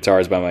couple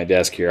guitars by my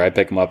desk here. I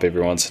pick them up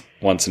every once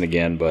and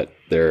again, but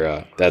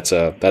that's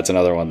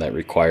another one that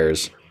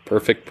requires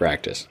perfect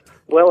practice.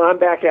 Well, I'm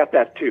back at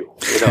that too.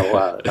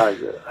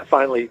 I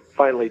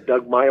finally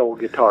dug my old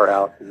guitar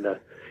out,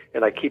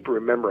 and I keep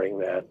remembering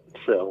that.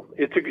 So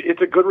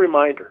it's a good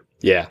reminder.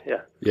 Yeah,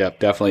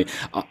 definitely.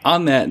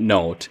 On that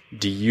note,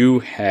 do you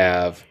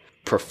have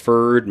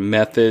preferred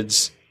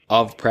methods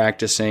of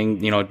practicing?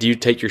 Do you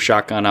take your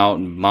shotgun out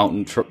and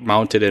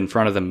mount it in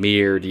front of the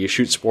mirror? Do you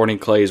shoot sporting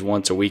clays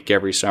once a week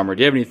every summer?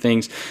 Do you have any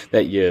things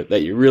that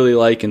you really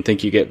like and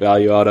think you get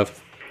value out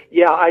of?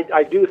 Yeah,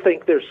 I do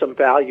think there's some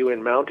value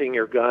in mounting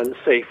your gun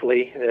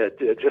safely.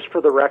 Just for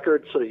the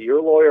record, so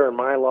your lawyer and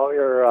my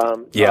lawyer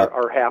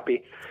are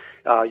happy.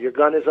 Your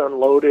gun is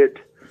unloaded.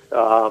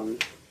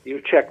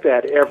 You check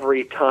that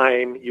every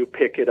time you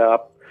pick it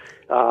up.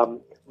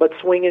 But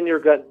swinging your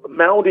gun,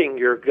 mounting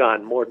your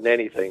gun more than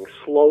anything,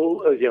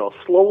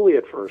 slowly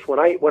at first. When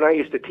I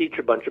used to teach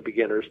a bunch of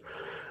beginners,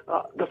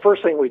 the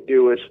first thing we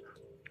do is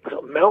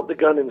mount the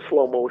gun in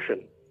slow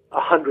motion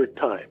 100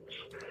 times,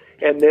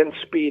 and then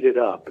speed it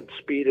up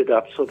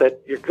so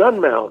that your gun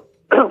mount,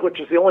 which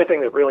is the only thing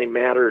that really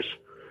matters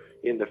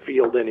in the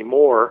field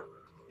anymore,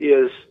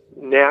 is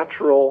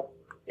natural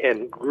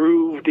and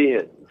grooved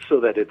in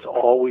so that it's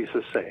always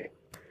the same.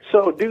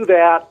 So do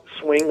that,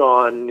 swing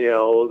on,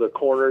 the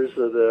corners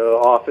of the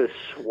office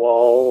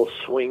wall,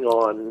 swing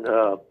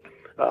on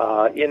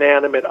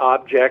inanimate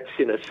objects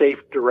in a safe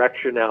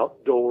direction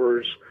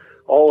outdoors.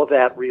 All of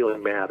that really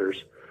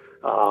matters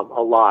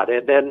a lot.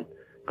 And then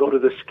go to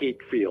the skeet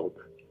field.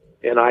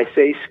 And I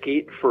say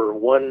skeet for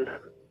one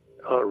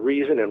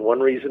reason and one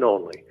reason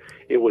only.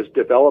 It was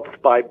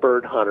developed by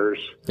bird hunters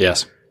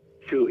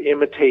to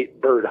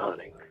imitate bird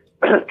hunting.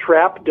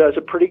 Trap does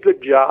a pretty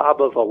good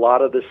job of a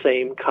lot of the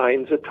same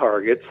kinds of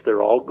targets.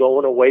 They're all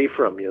going away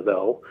from you,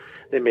 though.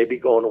 They may be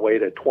going away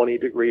at a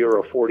 20-degree or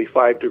a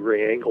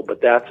 45-degree angle,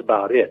 but that's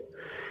about it.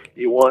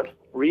 You want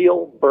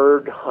real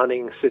bird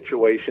hunting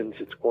situations,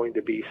 it's going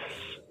to be,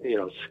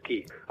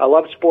 skeet. I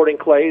love sporting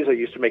clays. I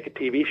used to make a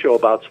TV show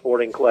about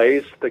sporting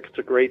clays. I think it's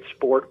a great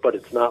sport, but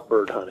it's not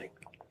bird hunting.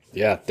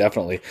 Yeah,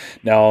 definitely.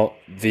 Now,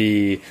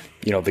 the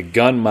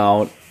gun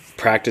mount,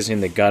 practicing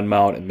the gun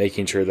mount and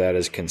making sure that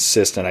is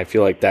consistent, I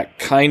feel like that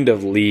kind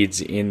of leads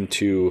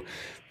into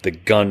the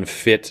gun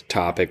fit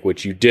topic,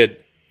 which you did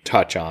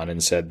touch on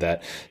and said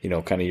that,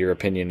 kind of your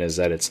opinion is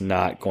that it's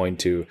not going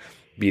to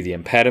be the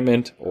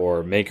impediment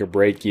or make or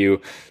break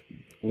you.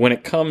 When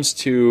it comes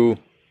to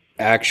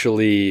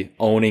actually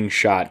owning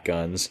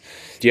shotguns,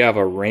 do you have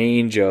a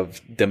range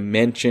of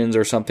dimensions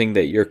or something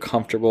that you're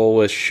comfortable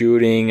with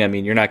shooting? I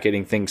mean, you're not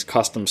getting things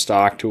custom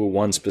stocked to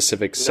one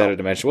specific set of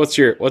dimensions. What's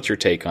your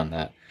take on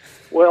that?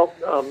 Well,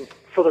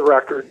 for the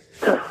record,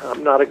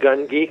 I'm not a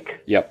gun geek.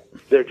 Yep.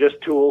 They're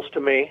just tools to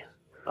me.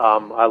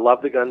 I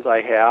love the guns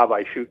I have.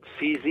 I shoot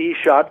CZ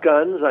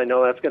shotguns. I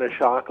know that's going to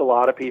shock a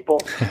lot of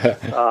people.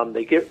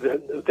 They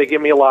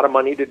give me a lot of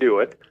money to do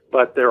it,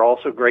 but they're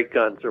also great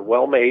guns. They're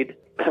well made,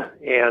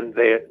 and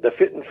the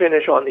fit and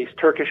finish on these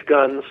Turkish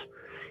guns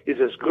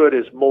is as good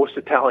as most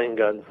Italian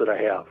guns that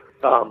I have.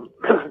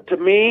 To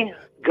me,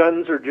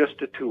 guns are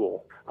just a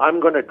tool. I'm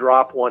going to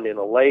drop one in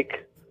a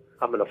lake.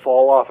 I'm going to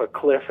fall off a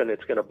cliff, and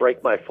it's going to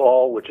break my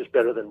fall, which is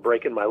better than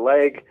breaking my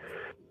leg.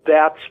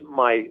 That's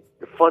my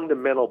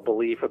fundamental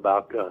belief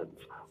about guns.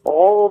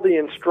 All the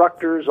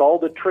instructors, all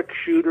the trick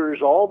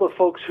shooters, all the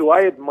folks who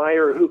I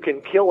admire who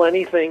can kill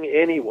anything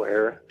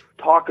anywhere,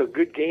 talk a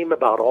good game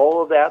about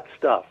all of that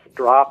stuff.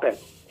 Drop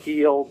it,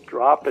 heel,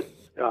 drop it,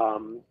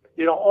 all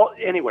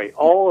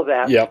of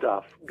that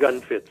stuff,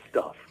 gun fit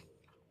stuff.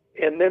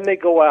 And then they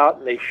go out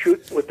and they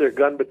shoot with their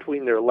gun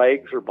between their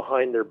legs or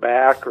behind their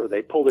back, or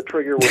they pull the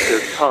trigger with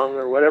their tongue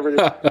or whatever it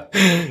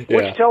is,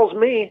 which tells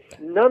me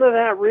none of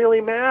that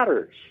really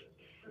matters.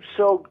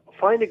 So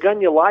find a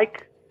gun you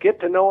like,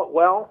 get to know it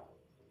well,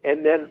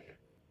 and then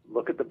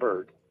look at the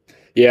bird.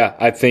 Yeah,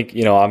 I think,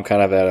 I'm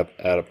kind of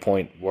at a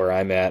point where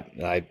I'm at,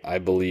 and I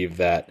believe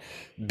that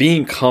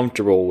being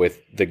comfortable with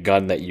the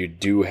gun that you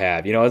do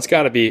have, it's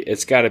got to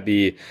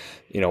be,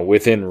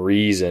 within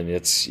reason.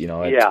 It's,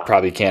 it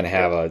probably can't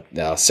have a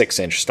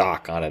 6-inch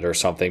stock on it or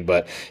something,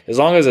 but as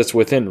long as it's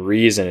within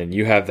reason and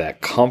you have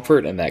that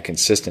comfort and that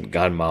consistent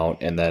gun mount,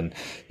 and then,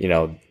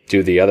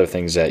 do the other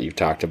things that you've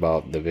talked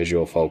about, the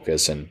visual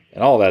focus and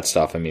all that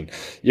stuff. I mean,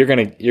 you're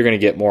gonna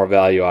get more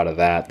value out of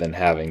that than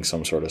having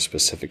some sort of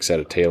specific set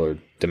of tailored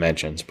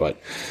dimensions. But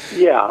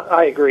yeah,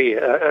 I agree.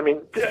 I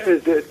mean,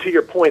 to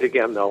your point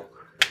again, though,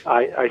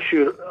 I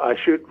shoot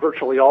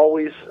virtually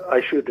always.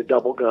 I shoot the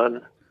double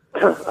gun.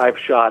 I've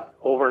shot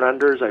over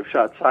and unders. I've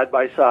shot side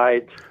by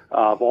sides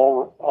of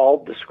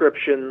all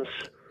descriptions.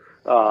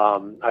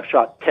 I've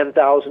shot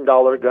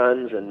 $10,000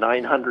 guns and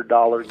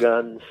 $900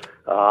 guns.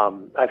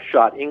 I've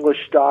shot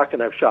English stock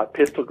and I've shot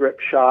pistol grip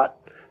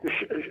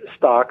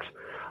stocks.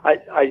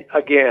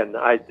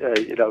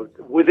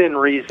 Within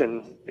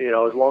reason,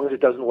 as long as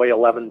it doesn't weigh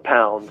 11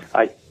 pounds,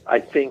 I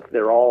think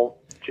they're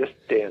all just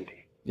dandy.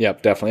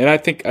 Yep, definitely. And I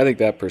think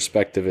that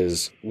perspective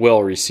is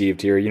well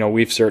received here.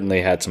 We've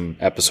certainly had some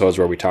episodes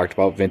where we talked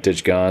about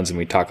vintage guns and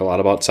we talk a lot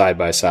about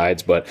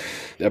side-by-sides, but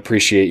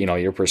appreciate,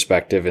 your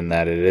perspective in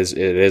that it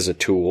is a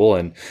tool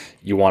and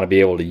you want to be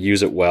able to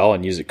use it well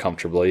and use it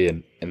comfortably.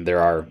 And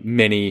there are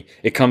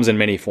it comes in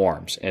many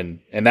forms.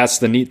 And that's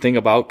the neat thing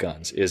about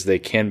guns is they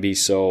can be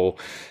so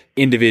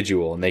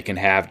individual and they can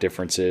have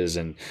differences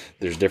and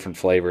there's different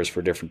flavors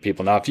for different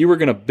people. Now, if you were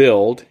going to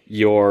build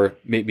your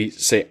maybe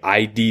say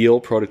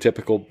ideal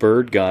prototypical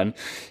bird gun,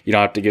 you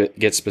don't have to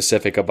get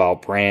specific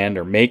about brand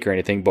or make or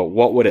anything, but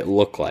what would it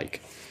look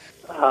like?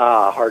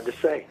 Hard to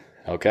say.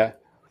 Okay.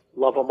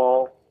 Love them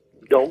all.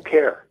 Don't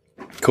care.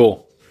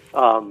 Cool.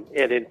 And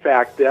in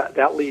fact,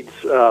 that leads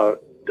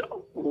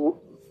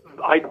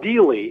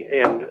ideally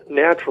and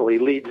naturally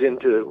leads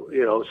into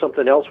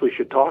something else we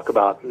should talk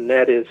about, and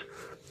that is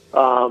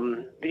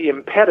the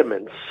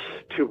impediments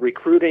to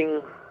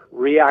recruiting,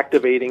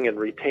 reactivating, and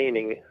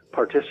retaining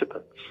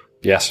participants.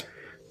 Yes.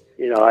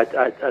 You know,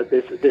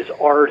 this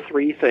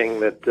R3 thing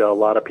that a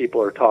lot of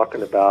people are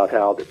talking about,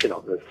 how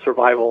the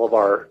survival of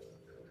our,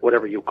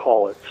 whatever you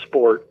call it,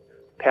 sport,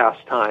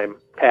 pastime,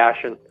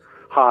 passion,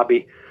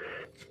 hobby,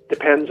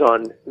 depends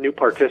on new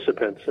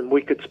participants. And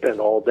we could spend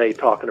all day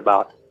talking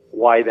about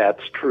why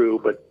that's true,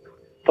 but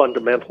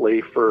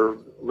fundamentally, for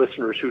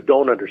listeners who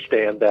don't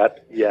understand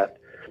that yet,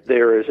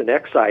 there is an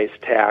excise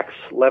tax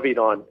levied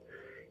on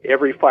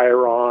every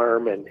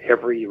firearm and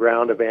every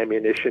round of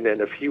ammunition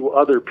and a few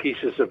other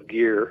pieces of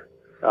gear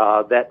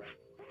that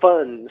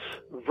funds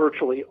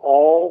virtually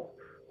all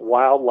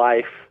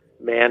wildlife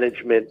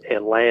management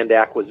and land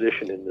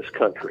acquisition in this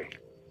country.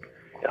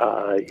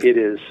 It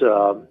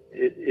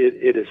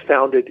is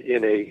founded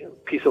in a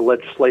piece of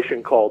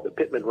legislation called the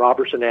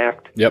Pittman-Robertson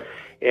Act. Yep.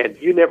 And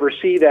you never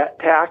see that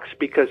tax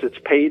because it's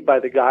paid by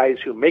the guys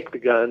who make the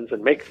guns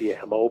and make the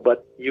ammo,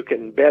 but you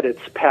can bet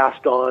it's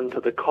passed on to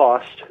the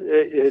cost,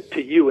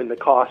 to you in the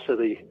cost of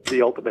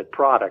the ultimate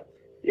product.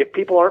 If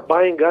people aren't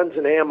buying guns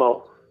and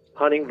ammo,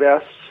 hunting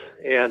vests,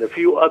 and a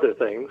few other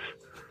things,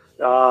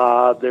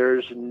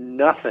 there's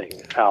nothing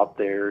out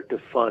there to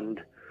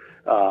fund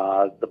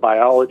the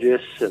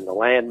biologists and the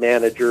land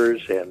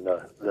managers and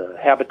the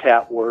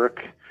habitat work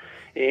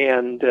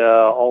and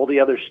all the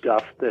other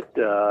stuff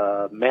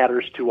that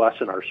matters to us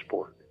in our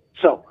sport.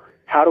 So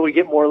how do we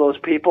get more of those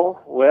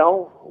people?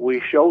 Well,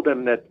 we show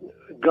them that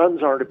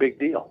guns aren't a big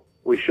deal.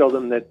 We show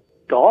them that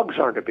dogs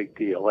aren't a big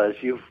deal. As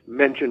you've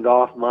mentioned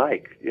off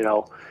mic,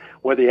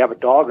 whether you have a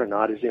dog or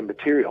not is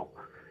immaterial.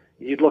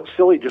 You'd look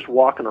silly just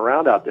walking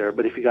around out there,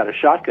 but if you got a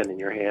shotgun in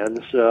your hands,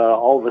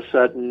 all of a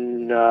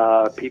sudden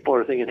people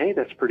are thinking, hey,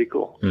 that's pretty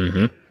cool.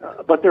 Mm-hmm.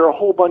 But there are a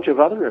whole bunch of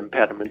other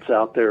impediments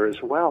out there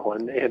as well.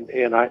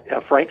 And I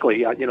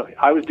frankly,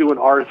 I was doing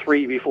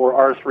R3 before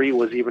R3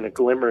 was even a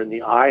glimmer in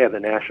the eye of the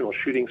National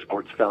Shooting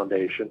Sports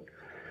Foundation,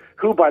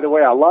 who, by the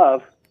way, I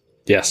love.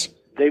 Yes.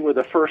 They were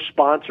the first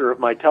sponsor of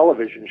my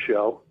television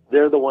show.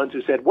 They're the ones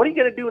who said, what are you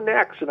going to do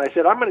next? And I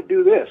said, I'm going to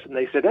do this. And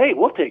they said, hey,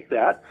 we'll take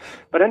that.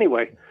 But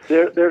anyway,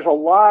 there's a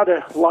lot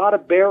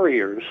of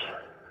barriers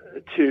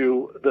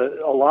to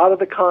a lot of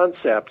the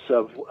concepts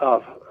of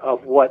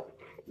what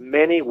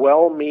many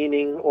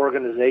well-meaning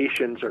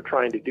organizations are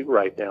trying to do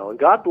right now. And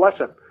God bless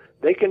them.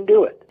 They can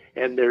do it.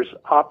 And there's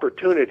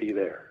opportunity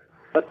there.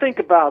 But think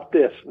about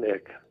this,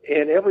 Nick,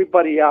 and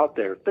everybody out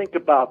there, think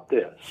about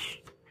this.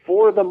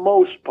 For the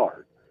most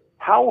part,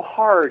 how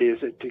hard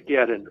is it to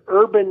get an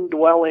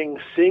urban-dwelling,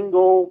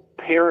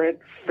 single-parent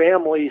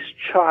family's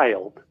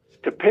child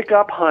to pick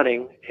up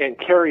hunting and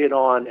carry it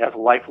on as a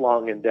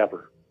lifelong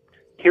endeavor?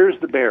 Here's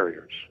the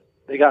barriers.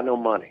 They got no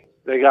money.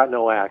 They got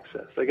no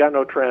access. They got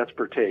no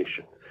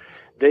transportation.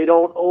 They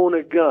don't own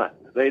a gun.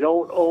 They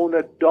don't own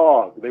a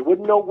dog. They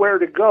wouldn't know where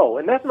to go.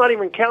 And that's not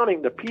even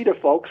counting the PETA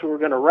folks who are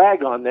going to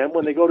rag on them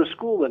when they go to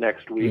school the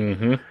next week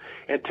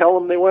and tell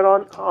them they went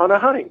on a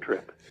hunting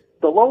trip.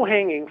 The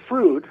low-hanging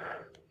fruit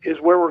is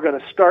where we're going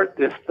to start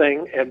this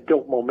thing and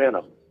build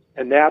momentum.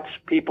 And that's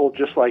people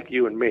just like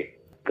you and me.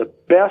 The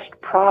best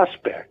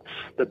prospects,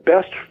 the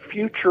best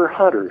future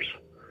hunters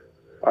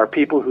are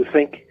people who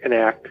think and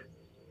act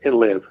and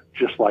live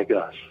just like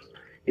us.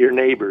 Your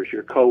neighbors,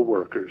 your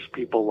coworkers,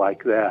 people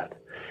like that.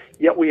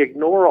 Yet we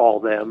ignore all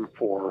them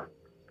for,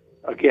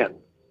 again,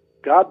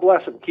 God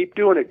bless them. Keep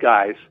doing it,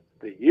 guys.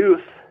 The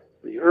youth,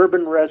 the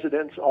urban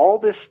residents, all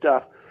this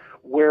stuff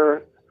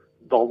where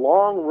the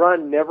long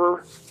run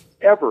never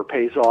ever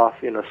pays off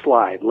in a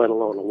slide, let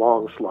alone a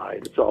long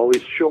slide. It's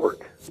always short.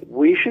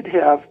 We should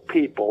have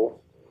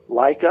people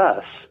like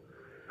us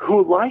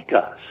who like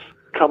us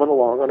coming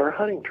along on our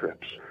hunting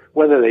trips.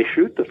 Whether they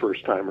shoot the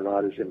first time or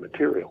not is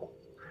immaterial.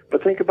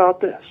 But think about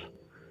this.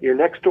 Your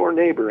next door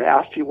neighbor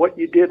asked you what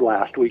you did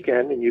last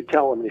weekend, and you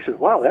tell him, and he says,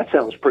 wow, that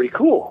sounds pretty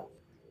cool.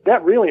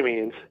 That really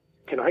means,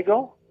 can I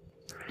go?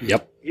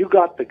 Yep. You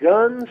got the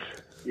guns.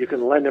 You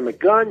can lend him a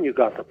gun. You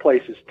got the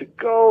places to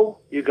go.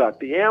 You got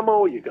the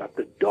ammo. You got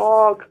the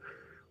dog.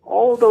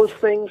 All of those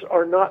things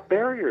are not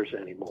barriers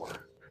anymore.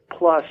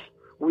 Plus,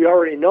 we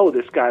already know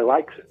this guy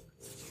likes it.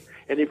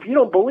 And if you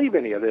don't believe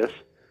any of this,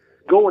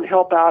 go and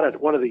help out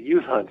at one of the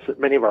youth hunts that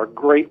many of our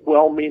great,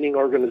 well-meaning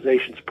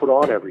organizations put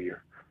on every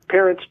year.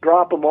 Parents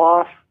drop them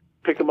off,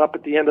 pick them up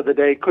at the end of the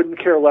day, couldn't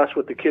care less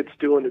what the kid's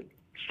doing. It's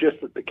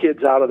just that the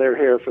kid's out of their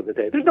hair for the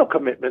day. There's no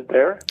commitment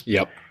there.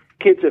 Yep.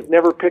 Kids have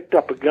never picked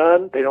up a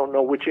gun. They don't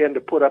know which end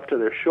to put up to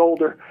their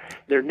shoulder.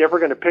 They're never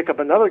going to pick up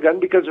another gun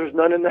because there's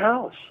none in the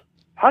house.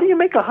 How do you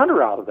make a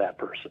hunter out of that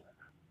person?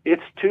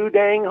 It's too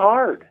dang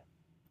hard.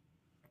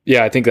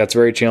 Yeah, I think that's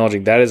very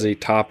challenging. That is a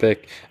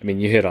topic. I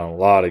mean, you hit on a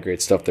lot of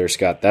great stuff there,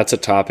 Scott. That's a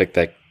topic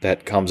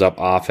that comes up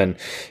often.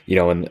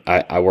 And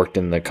I worked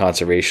in the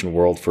conservation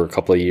world for a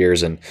couple of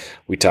years, and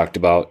we talked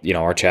about,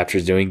 our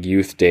chapters doing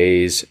youth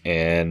days,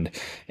 and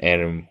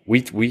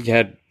we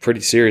had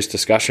pretty serious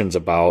discussions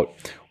about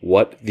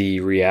what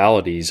the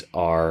realities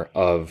are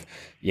of,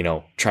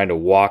 trying to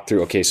walk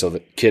through, okay, so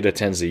the kid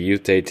attends the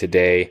youth day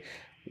today.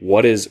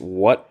 What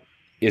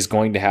is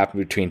going to happen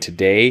between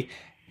today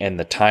and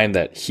the time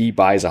that he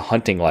buys a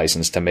hunting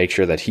license to make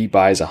sure that he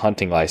buys a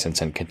hunting license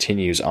and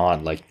continues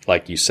on,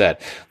 like you said.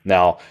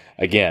 Now,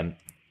 again,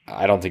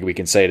 I don't think we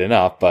can say it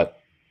enough, but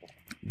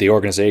the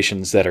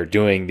organizations that are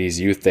doing these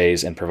youth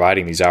days and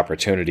providing these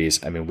opportunities,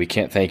 I mean, we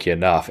can't thank you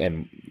enough.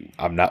 And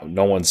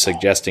no one's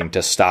suggesting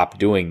to stop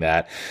doing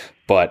that,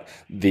 but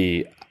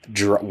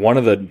one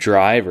of the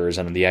drivers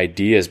and the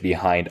ideas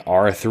behind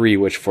R3,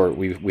 which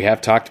we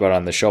have talked about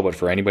on the show, but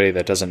for anybody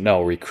that doesn't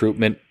know,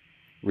 recruitment,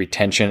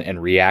 retention, and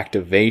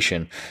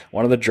reactivation,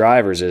 one of the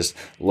drivers is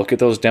look at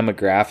those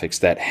demographics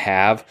that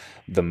have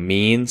the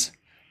means,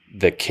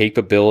 the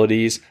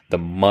capabilities, the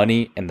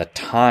money, and the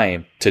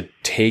time to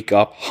take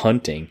up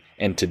hunting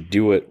and to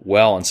do it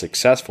well and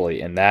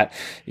successfully. And that,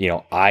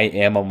 I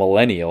am a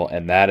millennial,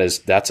 and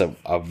that's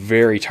a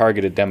very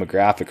targeted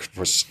demographic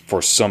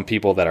for some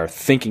people that are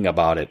thinking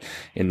about it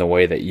in the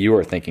way that you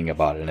are thinking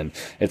about it. And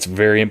it's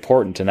very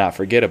important to not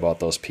forget about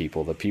those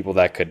people, the people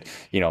that could,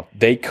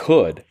 they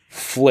could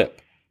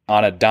flip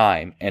on a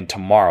dime, and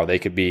tomorrow they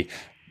could be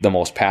the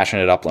most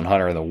passionate upland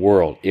hunter in the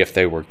world if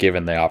they were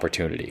given the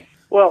opportunity.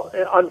 Well,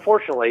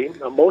 unfortunately,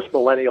 most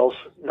millennials,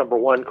 number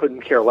one,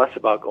 couldn't care less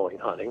about going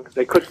hunting.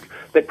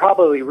 They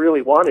probably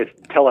really wanted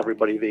to tell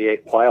everybody they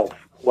ate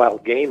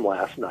wild game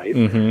last night,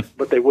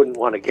 but they wouldn't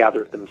want to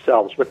gather it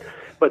themselves.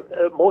 But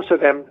most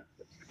of them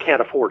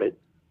can't afford it.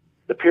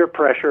 The peer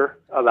pressure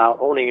about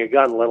owning a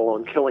gun, let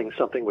alone killing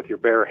something with your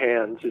bare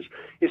hands,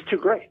 is too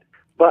great.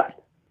 But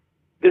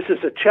this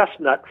is a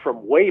chestnut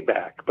from way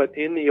back, but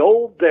in the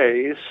old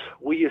days,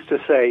 we used to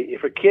say,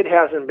 if a kid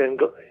hasn't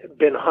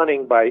been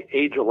hunting by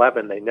age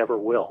 11, they never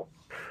will.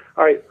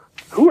 All right,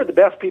 who are the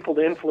best people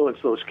to influence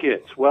those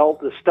kids? Well,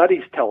 the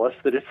studies tell us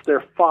that it's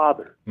their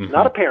father,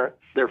 not a parent,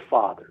 their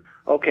father.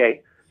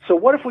 Okay, so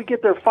what if we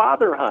get their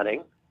father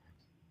hunting?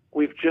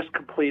 We've just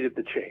completed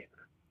the chain.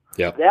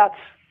 Yeah, that's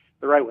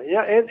the right way.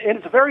 Yeah, and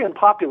it's a very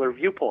unpopular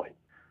viewpoint.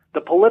 The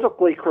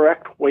politically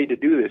correct way to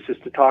do this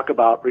is to talk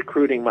about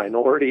recruiting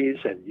minorities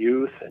and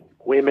youth and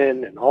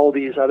women and all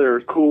these other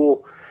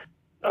cool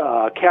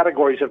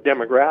categories of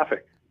demographic.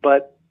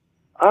 But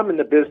I'm in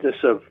the business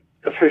of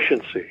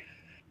efficiency.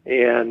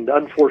 And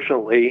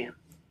unfortunately,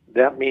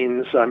 that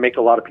means I make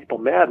a lot of people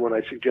mad when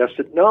I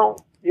suggested, no,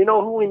 you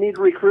know who we need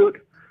to recruit?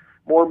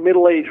 More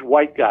middle-aged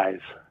white guys,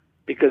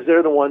 because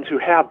they're the ones who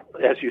have,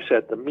 as you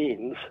said, the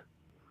means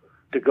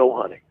to go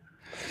hunting.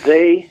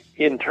 They,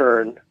 in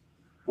turn,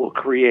 will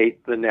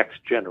create the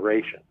next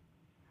generation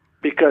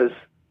because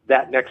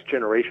that next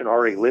generation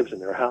already lives in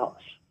their house.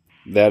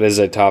 That is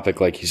a topic,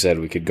 like you said,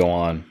 we could go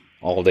on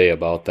all day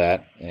about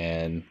that.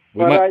 And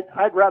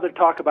I'd rather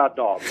talk about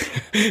dogs.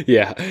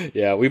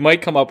 Yeah. We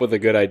might come up with a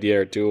good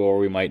idea or two, or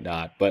we might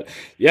not. But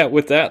yeah,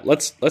 with that,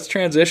 let's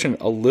transition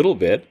a little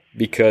bit,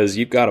 because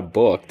you've got a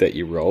book that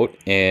you wrote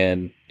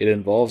and it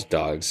involves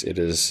dogs.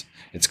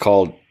 It's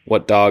called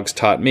What Dogs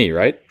Taught Me,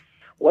 right?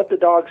 What the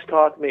Dogs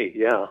Taught Me,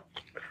 yeah.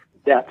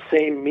 That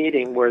same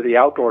meeting where the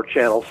Outdoor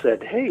Channel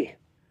said, hey,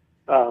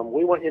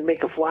 we want you to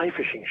make a fly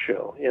fishing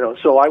show.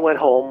 So I went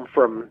home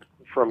from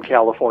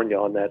California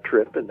on that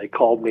trip, and they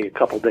called me a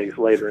couple days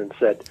later and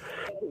said,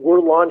 we're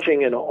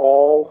launching an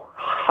all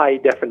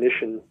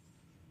high-definition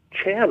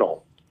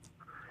channel.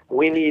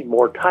 We need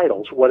more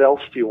titles. What else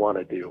do you want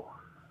to do?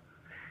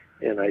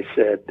 And I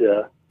said,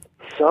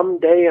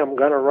 someday I'm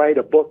going to write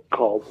a book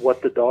called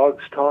What the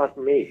Dogs Taught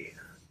Me.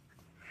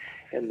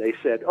 And they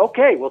said,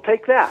 okay, we'll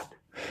take that.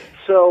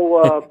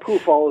 So,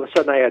 poof, all of a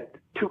sudden I had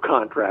 2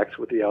 contracts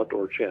with the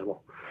Outdoor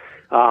Channel.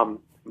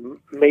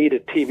 Made a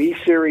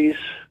TV series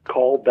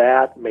called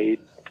that, made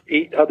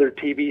 8 other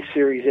TV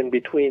series in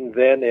between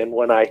then and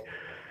when I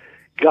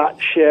got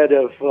shed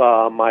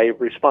of my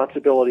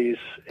responsibilities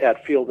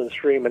at Field and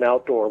Stream and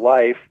Outdoor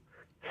Life,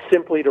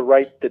 simply to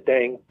write the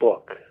dang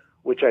book,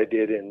 which I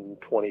did in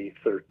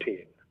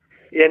 2013.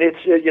 And it's,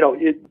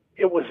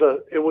 it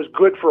was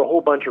good for a whole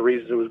bunch of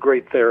reasons. It was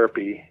great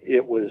therapy.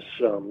 It was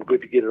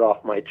good to get it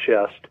off my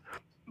chest.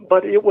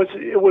 But it was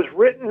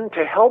written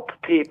to help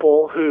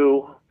people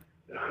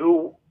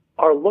who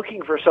are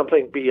looking for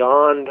something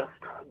beyond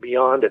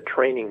a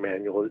training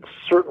manual. It's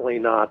certainly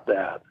not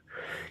that.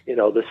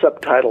 The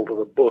subtitle to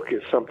the book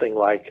is something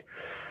like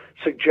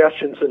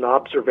Suggestions and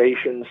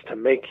Observations to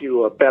Make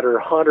You a Better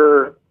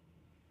Hunter,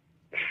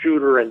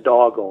 Shooter, and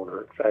Dog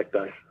Owner. In fact,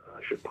 I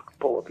should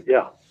pull it.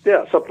 Yeah,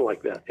 something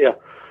like that. Yeah.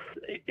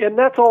 And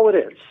that's all it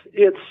is.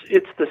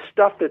 It's the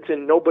stuff that's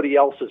in nobody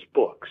else's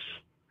books.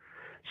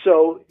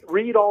 So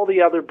read all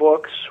the other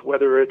books,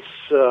 whether it's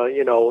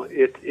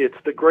it's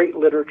the great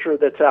literature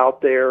that's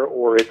out there,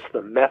 or it's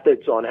the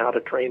methods on how to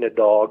train a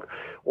dog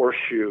or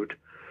shoot.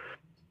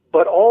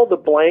 But all the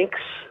blanks,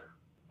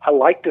 I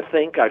like to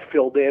think I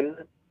filled in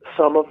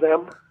some of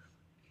them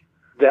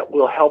that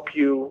will help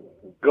you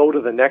go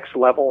to the next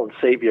level and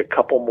save you a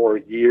couple more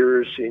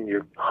years in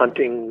your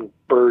hunting,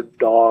 bird,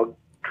 dog,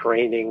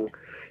 training,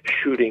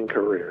 shooting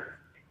career.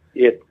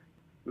 It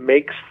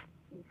makes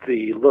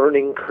the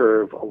learning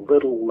curve a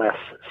little less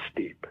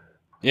steep.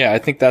 Yeah, I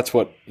think that's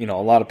what, a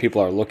lot of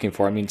people are looking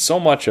for. I mean, so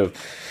much of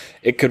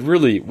it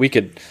we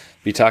could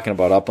be talking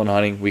about upland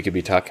hunting. We could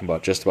be talking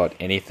about just about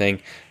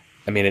anything.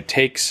 I mean, it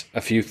takes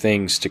a few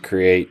things to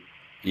create,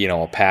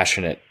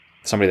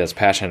 somebody that's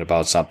passionate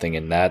about something,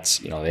 and that's,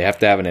 they have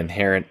to have an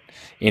inherent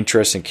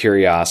interest and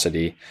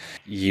curiosity.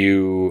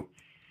 You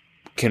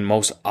can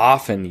most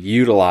often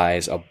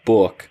utilize a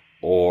book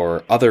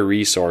or other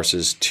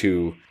resources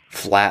to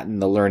flatten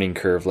the learning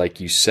curve, like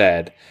you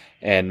said,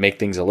 and make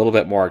things a little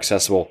bit more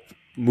accessible,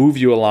 move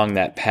you along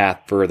that path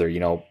further.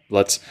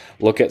 Let's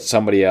look at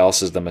somebody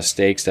else's, the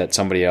mistakes that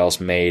somebody else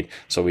made,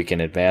 so we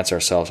can advance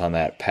ourselves on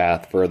that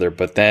path further.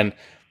 But then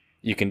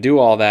you can do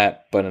all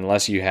that, but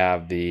unless you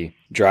have the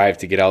drive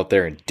to get out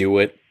there and do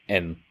it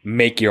and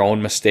make your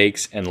own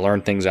mistakes and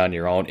learn things on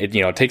your own,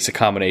 it takes a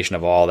combination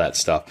of all that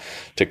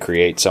stuff to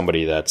create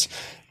somebody that's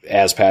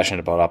as passionate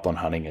about upland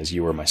hunting as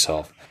you or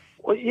myself.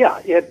 Well, yeah,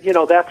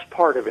 that's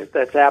part of it.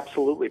 That's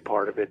absolutely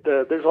part of it.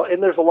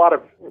 There's a lot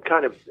of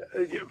kind of,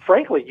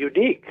 frankly,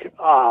 unique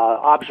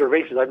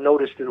observations I've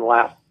noticed in the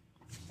last,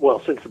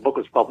 since the book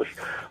was published.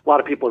 A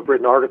lot of people have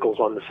written articles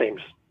on the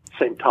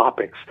same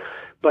topics,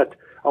 but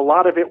a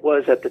lot of it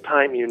was at the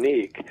time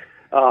unique.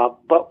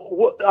 But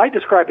I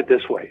describe it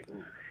this way.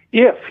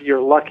 If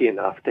you're lucky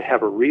enough to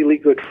have a really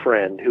good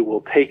friend who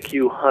will take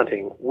you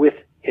hunting with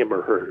him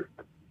or her,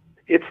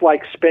 it's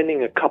like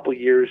spending a couple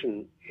years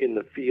in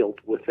the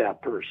field with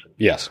that person.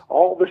 Yes.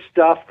 All the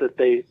stuff that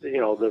they,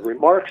 the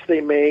remarks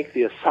they make,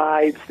 the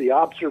asides, the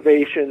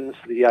observations,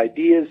 the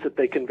ideas that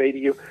they convey to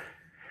you,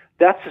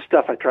 that's the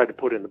stuff I tried to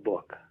put in the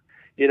book.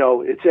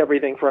 It's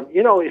everything from,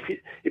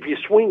 if you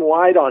swing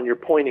wide on your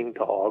pointing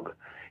dog,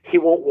 he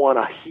won't want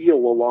to heel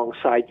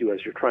alongside you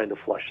as you're trying to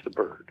flush the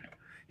bird.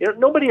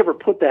 Nobody ever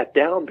put that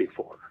down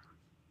before.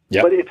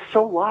 Yep. But it's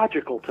so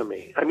logical to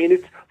me. I mean,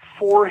 it's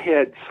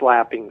forehead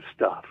slapping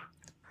stuff,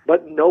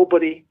 but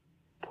nobody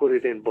put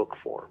it in book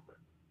form.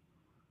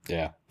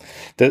 Yeah.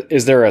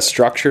 Is there a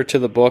structure to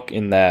the book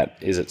in that?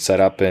 Is it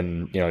set up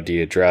in, do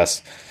you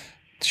address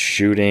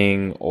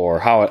shooting, or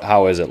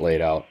how is it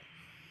laid out?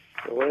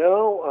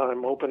 Well,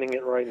 I'm opening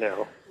it right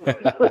now.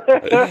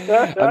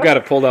 I've got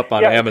it pulled up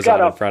on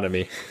Amazon in front of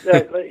me.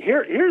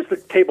 Here's the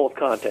table of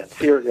contents.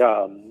 Here,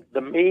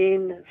 the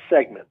main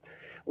segment: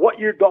 what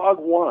your dog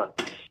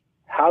wants,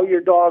 how your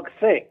dog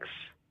thinks.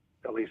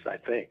 At least I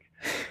think.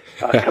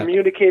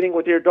 Communicating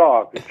with your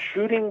dog,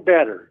 shooting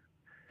better,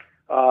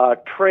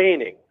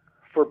 training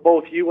for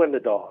both you and the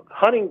dog,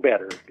 hunting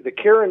better, the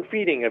care and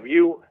feeding of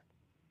you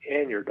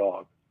and your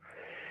dog.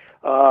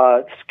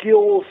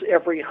 Skills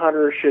every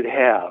hunter should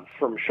have,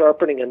 from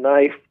sharpening a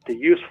knife to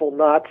useful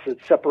knots that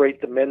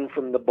separate the men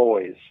from the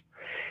boys.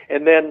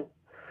 And then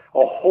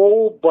a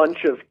whole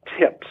bunch of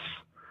tips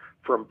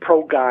from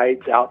pro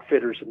guides,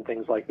 outfitters, and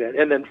things like that.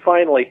 And then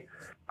finally,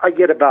 I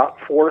get about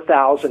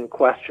 4,000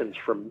 questions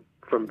from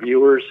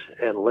viewers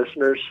and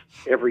listeners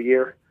every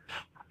year.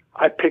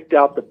 I picked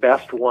out the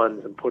best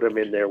ones and put them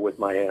in there with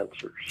my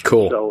answers.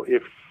 Cool. So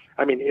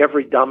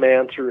every dumb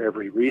answer,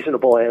 every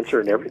reasonable answer,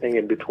 and everything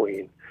in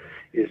between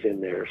is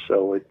in there.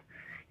 So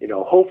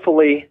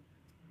hopefully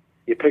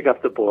you pick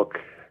up the book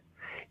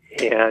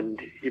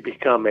and you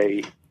become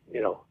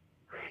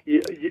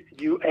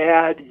you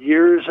add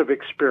years of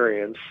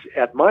experience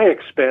at my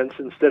expense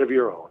instead of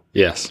your own.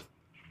 Yes.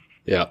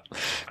 Yeah.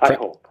 I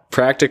hope.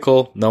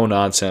 Practical, no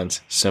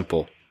nonsense,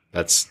 simple.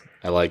 I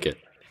like it.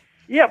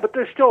 Yeah, but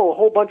there's still a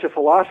whole bunch of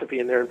philosophy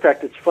in there. In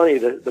fact, it's funny,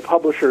 the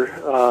publisher,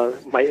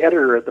 my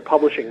editor at the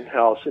publishing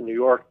house in New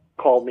York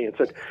called me and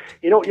said,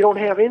 you don't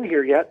have in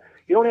here yet,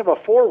 you don't have a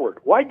foreword.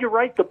 Why'd you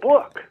write the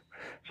book?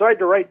 So I had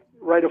to write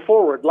a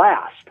foreword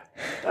last,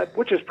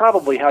 which is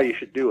probably how you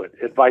should do it.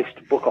 Advice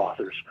to book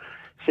authors: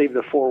 save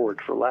the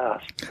foreword for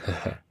last.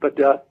 But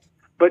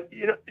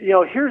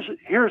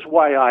here's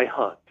why I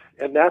hunt,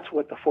 and that's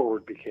what the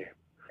foreword became.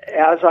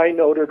 As I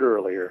noted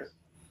earlier,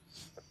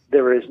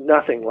 there is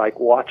nothing like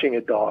watching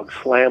a dog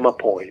slam a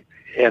point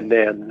and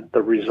then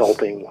the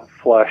resulting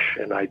flush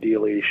and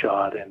ideally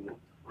shot and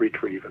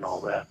retrieve and all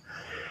that.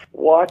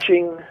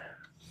 Watching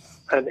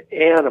an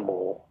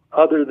animal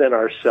other than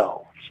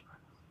ourselves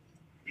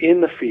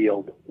in the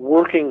field,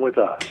 working with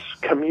us,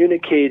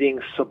 communicating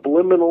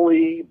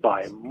subliminally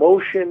by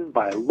motion,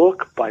 by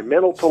look, by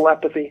mental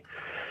telepathy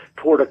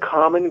toward a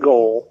common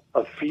goal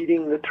of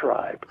feeding the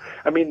tribe.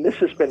 I mean, this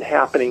has been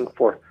happening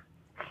for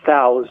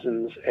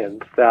thousands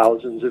and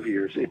thousands of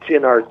years. It's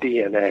in our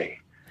DNA.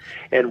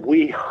 And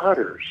we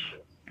hunters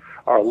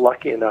are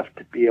lucky enough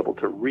to be able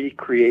to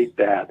recreate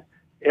that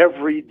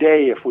every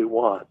day if we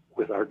want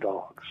with our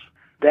dogs.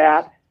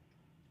 That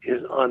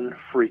is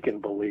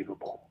unfreaking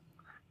believable.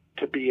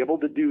 To be able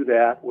to do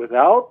that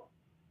without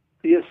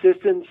the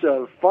assistance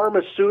of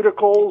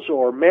pharmaceuticals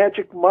or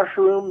magic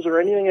mushrooms or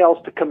anything else,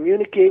 to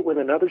communicate with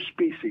another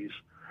species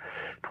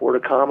toward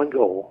a common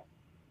goal,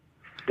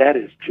 that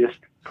is just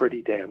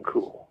pretty damn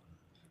cool.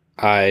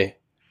 I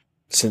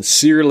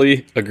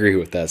sincerely agree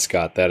with that,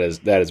 Scott. That is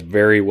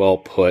very well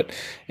put,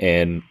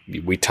 and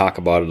we talk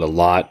about it a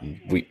lot.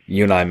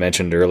 You and I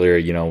mentioned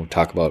earlier,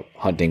 talk about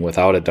hunting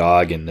without a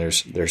dog, and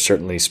there's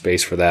certainly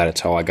space for that.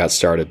 It's how I got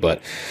started,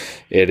 but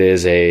it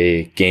is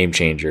a game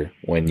changer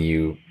when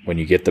you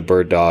get the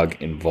bird dog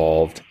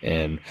involved.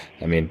 And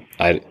I mean,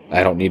 I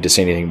don't need to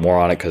say anything more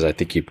on it because I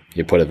think you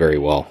put it very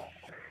well.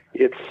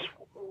 It's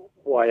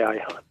why I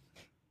hunt.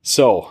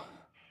 So,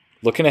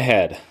 looking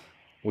ahead,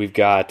 we've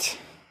got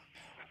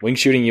Wing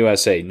Shooting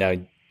USA. Now,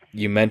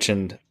 you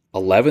mentioned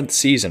 11th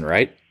season,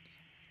 right?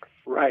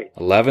 Right.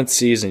 11th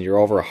season. You're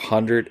over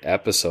 100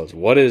 episodes.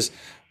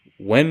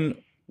 When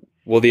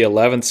will the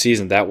 11th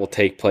season that will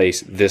take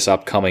place this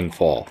upcoming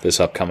fall, this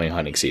upcoming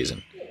hunting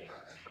season?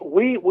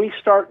 We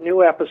start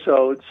new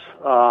episodes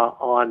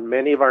on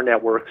many of our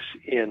networks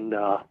in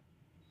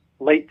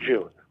late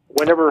June,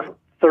 whenever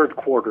third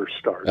quarter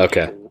starts.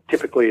 Okay. And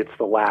typically it's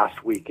the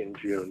last week in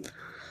June.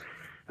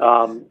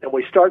 And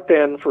we start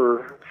then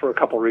for a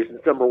couple of reasons.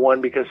 Number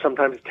one, because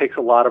sometimes it takes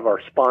a lot of our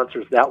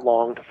sponsors that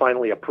long to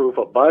finally approve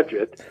a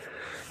budget.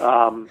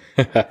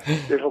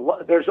 There's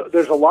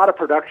a lot of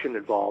production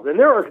involved, and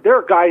there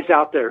are guys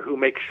out there who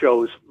make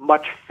shows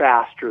much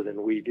faster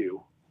than we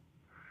do,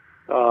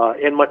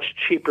 and much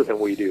cheaper than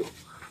we do.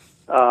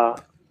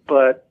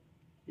 But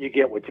you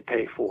get what you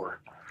pay for.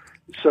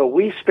 So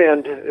we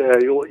spend,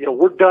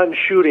 we're done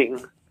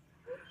shooting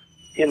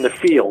in the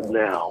field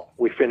now.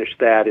 We finished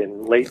that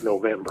in late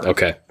November.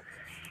 Okay.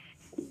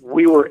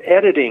 We were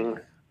editing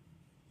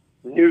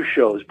new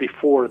shows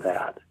before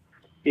that.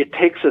 It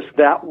takes us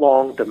that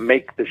long to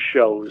make the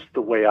shows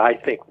the way I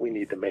think we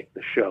need to make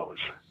the shows.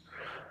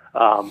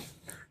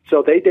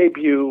 So they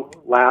debut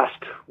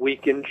last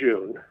week in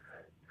June.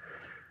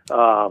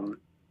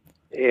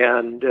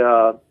 And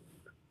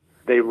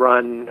they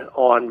run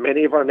on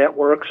many of our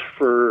networks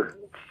for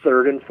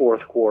third and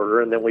fourth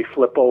quarter, and then we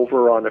flip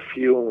over on a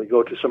few and we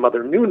go to some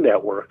other new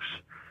networks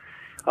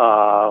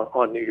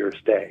on New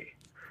Year's Day.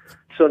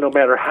 So no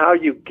matter how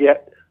you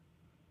get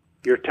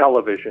your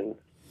television,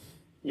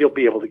 you'll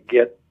be able to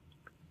get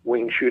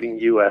Wing Shooting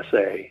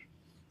USA.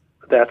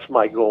 That's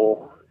my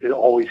goal. It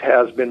always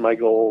has been my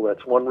goal.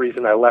 That's one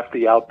reason I left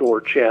the Outdoor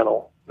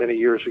Channel many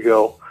years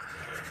ago.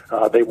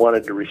 They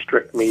wanted to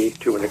restrict me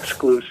to an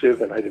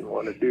exclusive, and I didn't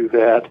want to do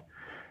that.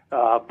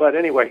 But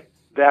anyway,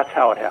 that's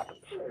how it happens.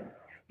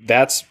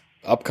 That's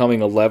upcoming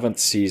 11th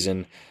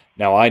season.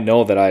 Now, I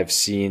know that I've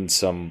seen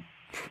some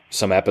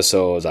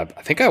episodes. I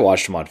think I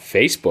watched them on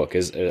Facebook.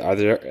 Are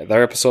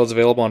there episodes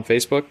available on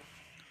Facebook?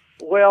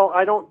 Well,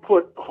 I don't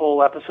put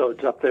whole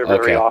episodes up there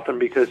very often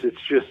because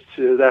it's just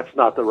that's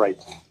not the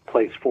right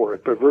place for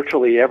it. But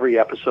virtually every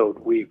episode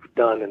we've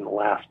done in the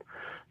last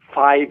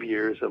 5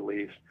 years at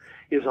least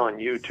is on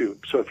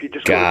YouTube. So if you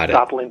just go to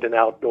Scott Linden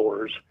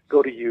Outdoors,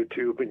 go to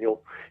YouTube, and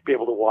you'll be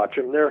able to watch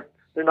them. They're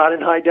not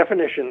in high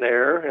definition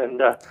there, and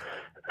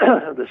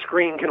the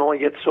screen can only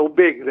get so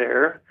big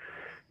there.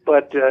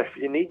 But if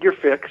you need your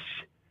fix,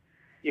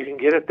 you can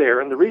get it there.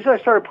 And the reason I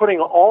started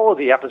putting all of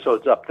the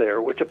episodes up there,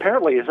 which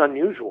apparently is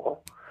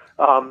unusual,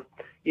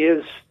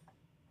 is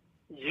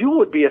you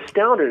would be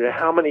astounded at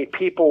how many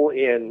people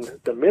in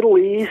the Middle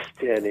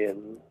East and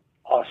in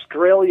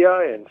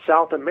Australia and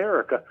South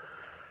America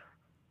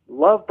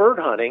love bird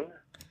hunting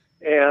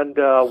and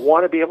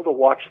want to be able to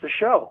watch the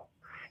show.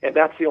 And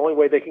that's the only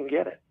way they can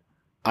get it.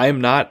 I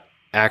am not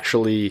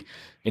actually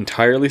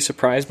entirely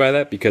surprised by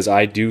that because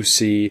I do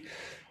see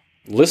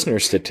listener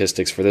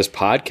statistics for this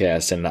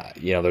podcast, and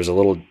there's a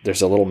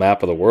little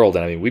map of the world,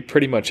 and I mean we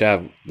pretty much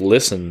have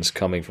listens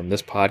coming from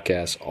this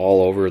podcast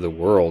all over the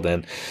world,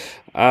 and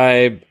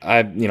I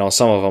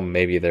some of them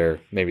maybe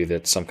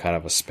that's some kind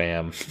of a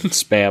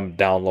spam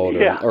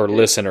download or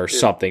listen or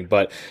something,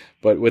 but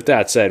with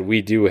that said,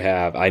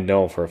 I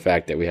know for a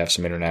fact that we have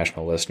some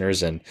international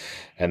listeners, and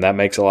that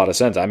makes a lot of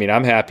sense. I mean,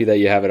 I'm happy that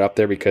you have it up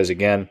there because,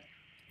 again,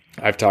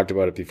 I've talked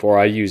about it before.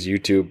 I use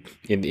YouTube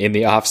in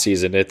the off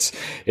season.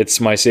 It's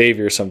my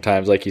savior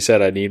sometimes. Like you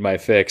said, I need my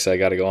fix. I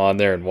got to go on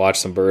there and watch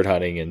some bird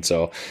hunting, and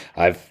so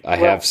I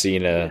have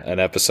seen an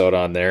episode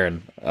on there,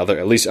 and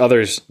the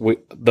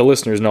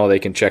listeners know they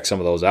can check some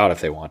of those out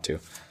if they want to.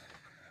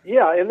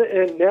 Yeah,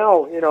 and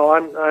now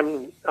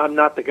I'm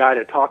not the guy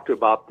to talk to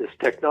about this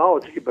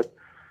technology, but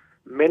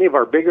many of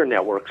our bigger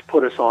networks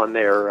put us on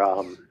their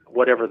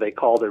whatever they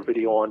call their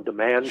video on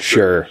demand.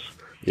 Sure. Service.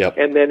 Yep.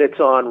 And then it's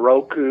on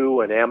Roku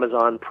and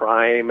Amazon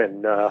Prime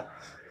and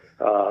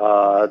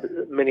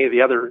many of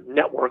the other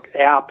network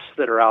apps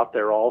that are out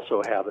there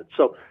also have it.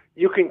 So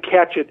you can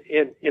catch it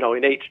in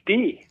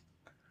HD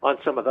on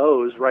some of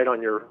those right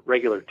on your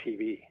regular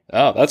TV.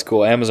 Oh, that's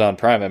cool. Amazon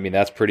Prime. I mean,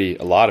 that's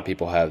a lot of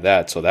people have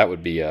that. So that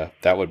would be a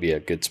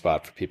good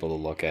spot for people to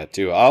look at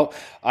too.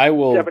 I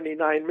will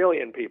 79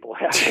 million people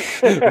have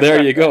it.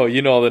 There you go.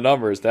 You know the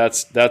numbers.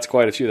 That's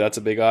quite a few. That's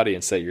a big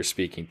audience that you're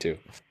speaking to.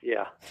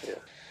 Yeah.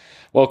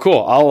 Well,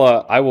 cool.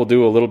 I will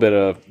do a little bit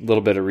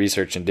of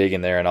research and dig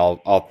in there, and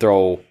I'll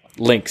throw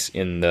links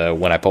in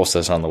when I post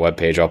this on the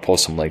webpage. I'll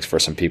post some links for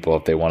some people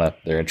if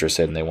they're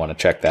interested and they want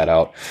to check that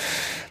out.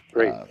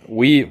 Great.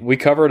 We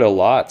covered a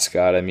lot,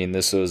 Scott. I mean,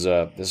 this was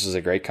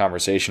a great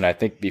conversation. I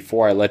think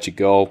before I let you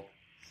go,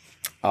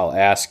 I'll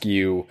ask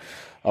you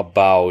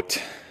about,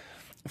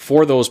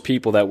 for those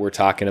people that we're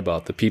talking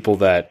about, the people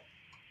that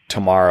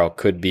tomorrow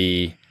could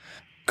be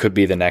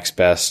the next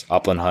best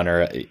upland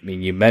hunter. I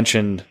mean, you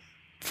mentioned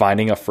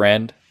finding a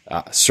friend.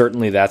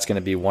 Certainly that's going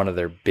to be one of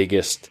their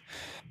biggest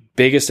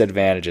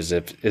advantages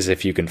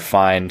if you can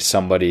find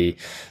somebody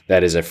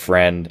that is a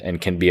friend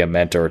and can be a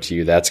mentor to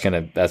you. That's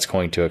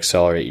going to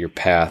accelerate your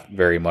path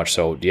very much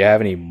so. Do you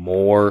have any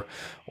more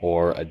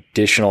or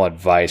additional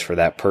advice for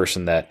that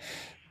person that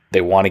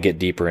they want to get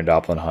deeper into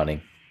upland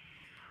hunting?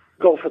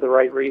 Go for the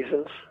right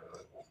reasons.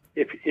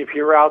 If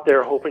you're out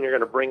there hoping you're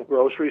going to bring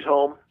groceries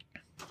home,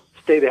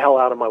 stay the hell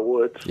out of my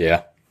woods.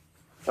 Yeah.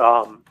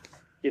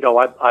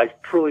 I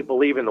truly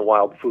believe in the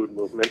wild food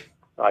movement.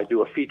 I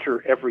do a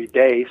feature every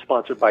day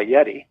sponsored by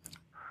Yeti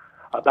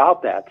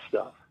about that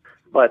stuff.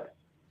 But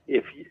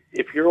if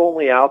you're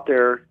only out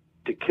there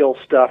to kill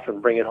stuff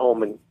and bring it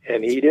home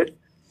and eat it,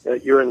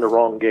 you're in the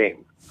wrong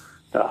game.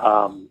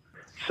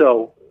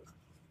 So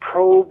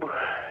probe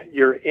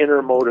your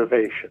inner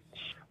motivations.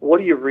 What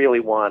do you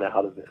really want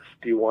out of this?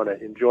 Do you want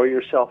to enjoy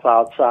yourself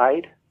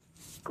outside?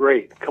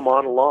 Great. Come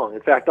on along.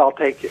 In fact, I'll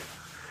take you.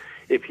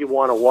 If you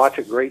want to watch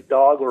a great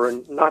dog or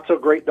a not so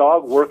great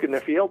dog work in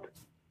the field,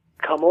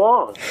 come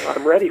along.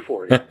 I'm ready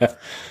for you.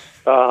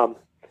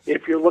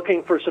 If you're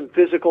looking for some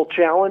physical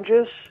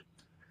challenges,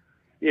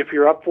 if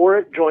you're up for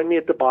it, join me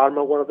at the bottom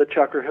of one of the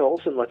Chucker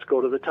Hills and let's go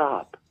to the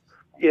top.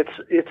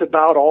 It's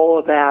about all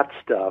of that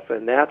stuff,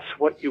 and that's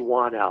what you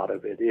want out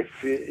of it.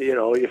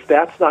 If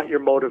that's not your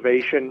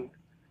motivation,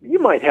 you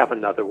might have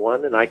another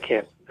one, and I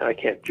can't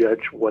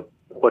judge what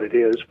it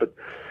is, but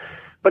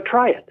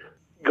try it.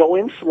 Go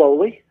in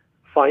slowly.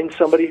 Find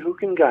somebody who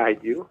can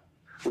guide you.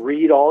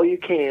 Read all you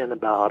can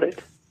about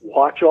it.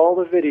 Watch all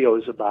the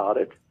videos about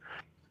it.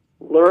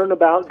 Learn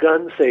about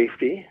gun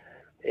safety,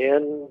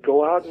 and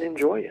go out and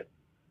enjoy it.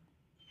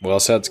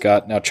 Well said,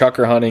 Scott. Now,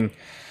 chucker hunting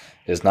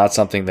is not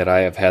something that I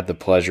have had the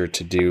pleasure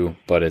to do,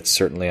 but it's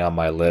certainly on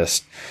my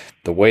list.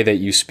 The way that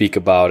you speak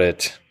about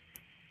it,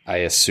 I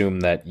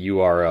assume that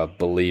you are a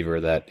believer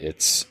that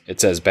it's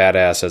as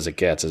badass as it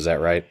gets. Is that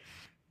right?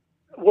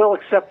 Well,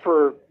 except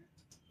for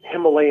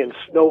Himalayan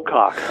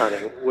snowcock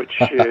hunting, which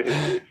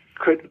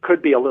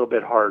could be a little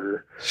bit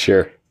harder.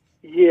 Sure.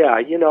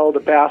 Yeah,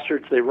 the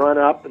bastards, they run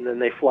up and then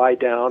they fly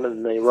down,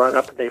 and they run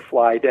up and they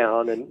fly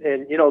down, and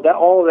that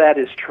all of that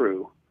is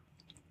true.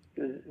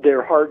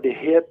 They're hard to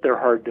hit. They're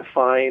hard to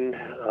find.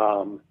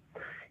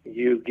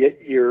 You get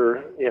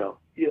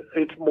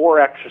it's more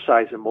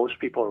exercise than most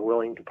people are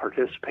willing to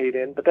participate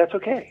in, but that's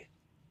okay.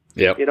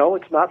 Yeah.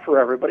 It's not for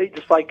everybody.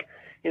 Just like,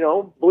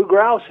 blue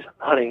grouse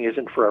hunting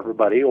isn't for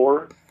everybody,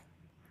 or,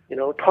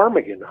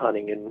 ptarmigan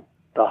hunting in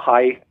the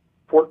high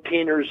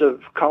 14ers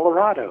of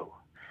Colorado.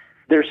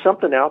 There's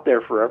something out there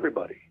for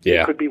everybody.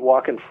 Yeah. You could be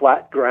walking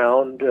flat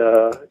ground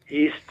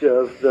east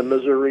of the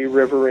Missouri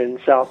River in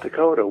South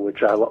Dakota,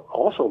 which I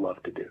also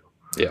love to do.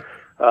 Yeah.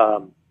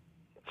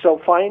 So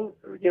find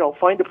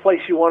a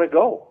place you want to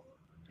go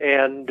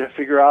and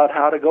figure out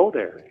how to go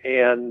there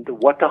and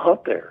what to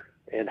hunt there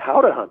and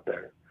how to hunt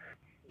there.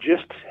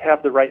 Just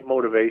have the right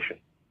motivation.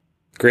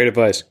 Great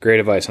advice.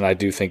 And I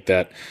do think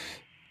that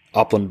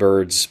upland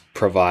birds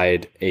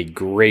provide a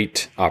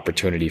great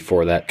opportunity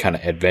for that kind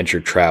of adventure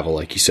travel.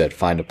 Like you said,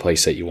 find a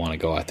place that you want to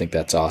go. I think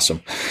that's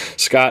awesome.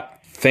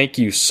 Scott, thank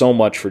you so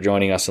much for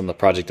joining us on the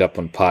Project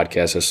Upland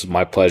podcast. This was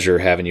my pleasure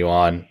having you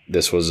on.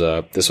 This was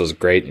a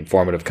great,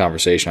 informative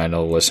conversation. I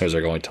know the listeners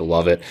are going to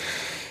love it.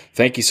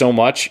 Thank you so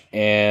much,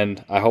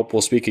 and I hope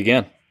we'll speak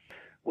again.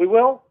 We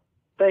will.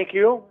 Thank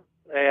you,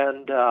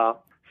 and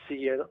see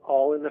you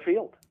all in the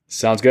field.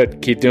 Sounds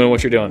good. Keep doing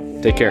what you're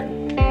doing. Take care.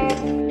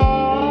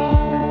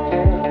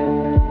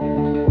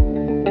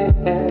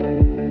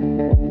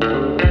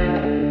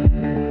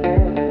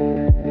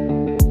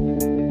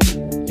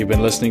 You've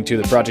been listening to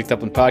the Project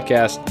Upland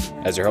podcast.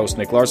 As your host,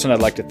 Nick Larson,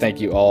 I'd like to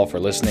thank you all for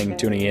listening,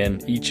 tuning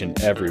in each and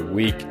every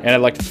week. And I'd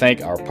like to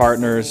thank our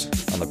partners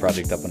on the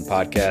Project Upland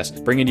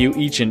podcast, bringing you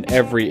each and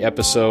every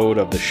episode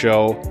of the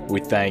show. We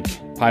thank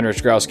Pine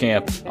Ridge Grouse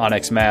Camp,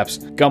 Onyx Maps,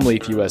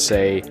 Gumleaf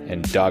USA,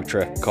 and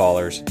Dogtra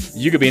Callers.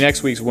 You could be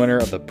next week's winner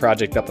of the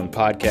Project Upland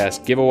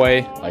podcast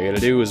giveaway. All you got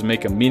to do is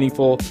make a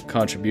meaningful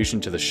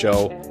contribution to the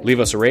show. Leave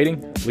us a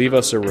rating, leave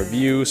us a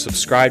review,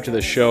 subscribe to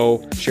the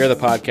show, share the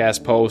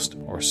podcast post,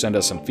 or send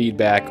us some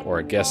feedback or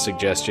a guest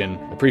suggestion.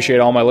 Appreciate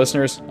all my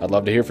listeners. I'd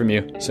love to hear from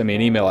you. Send me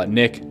an email at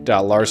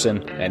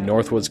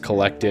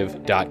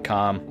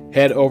nick.larson@northwoodscollective.com.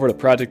 Head over to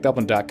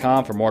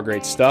projectupland.com for more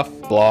great stuff,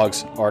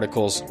 blogs,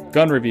 articles,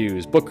 gun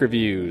reviews, book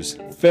reviews,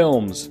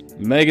 films,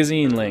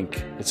 magazine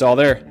link. It's all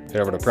there.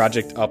 Head over to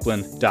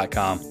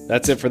projectupland.com.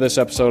 That's it for this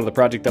episode of the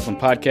Project Upland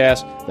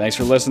podcast. Thanks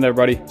for listening,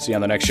 everybody. See you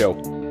on the next show.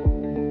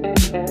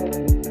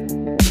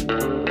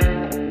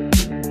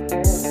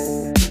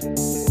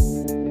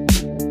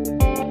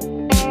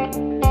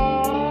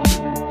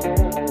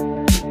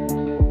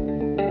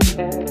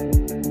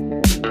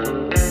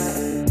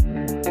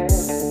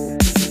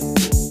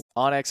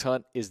 onX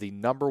Hunt is the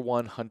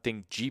 #1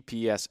 hunting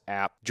GPS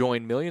app.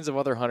 Join millions of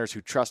other hunters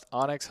who trust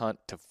onX Hunt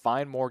to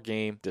find more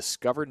game,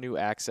 discover new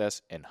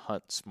access, and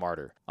hunt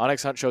smarter.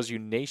 onX Hunt shows you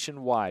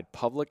nationwide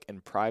public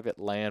and private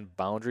land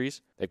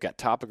boundaries. They've got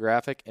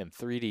topographic and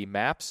 3D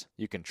maps.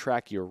 You can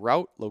track your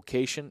route,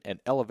 location, and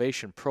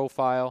elevation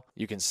profile.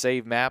 You can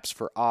save maps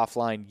for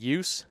offline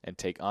use and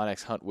take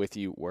onX Hunt with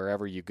you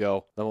wherever you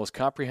go. The most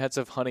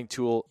comprehensive hunting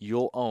tool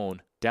you'll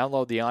own.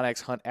 Download the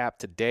onX Hunt app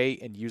today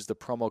and use the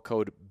promo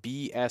code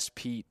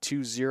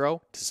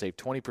BSP20 to save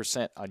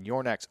 20% on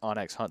your next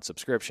onX Hunt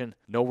subscription.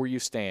 Know where you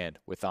stand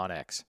with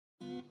onX.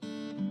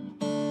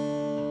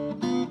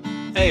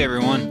 Hey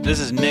everyone, this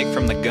is Nick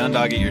from the Gun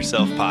Dog It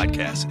Yourself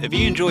podcast. If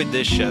you enjoyed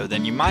this show,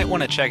 then you might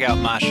want to check out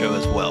my show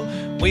as well.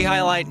 We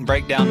highlight and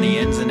break down the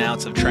ins and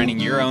outs of training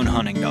your own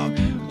hunting dog.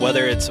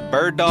 Whether it's a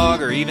bird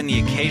dog or even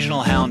the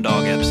occasional hound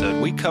dog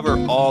episode, we cover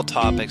all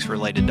topics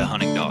related to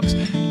hunting dogs.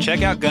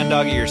 Check out Gun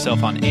Dog It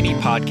Yourself on any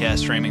podcast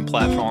streaming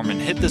platform and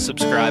hit the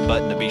subscribe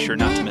button to be sure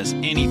not to miss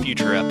any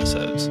future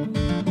episodes.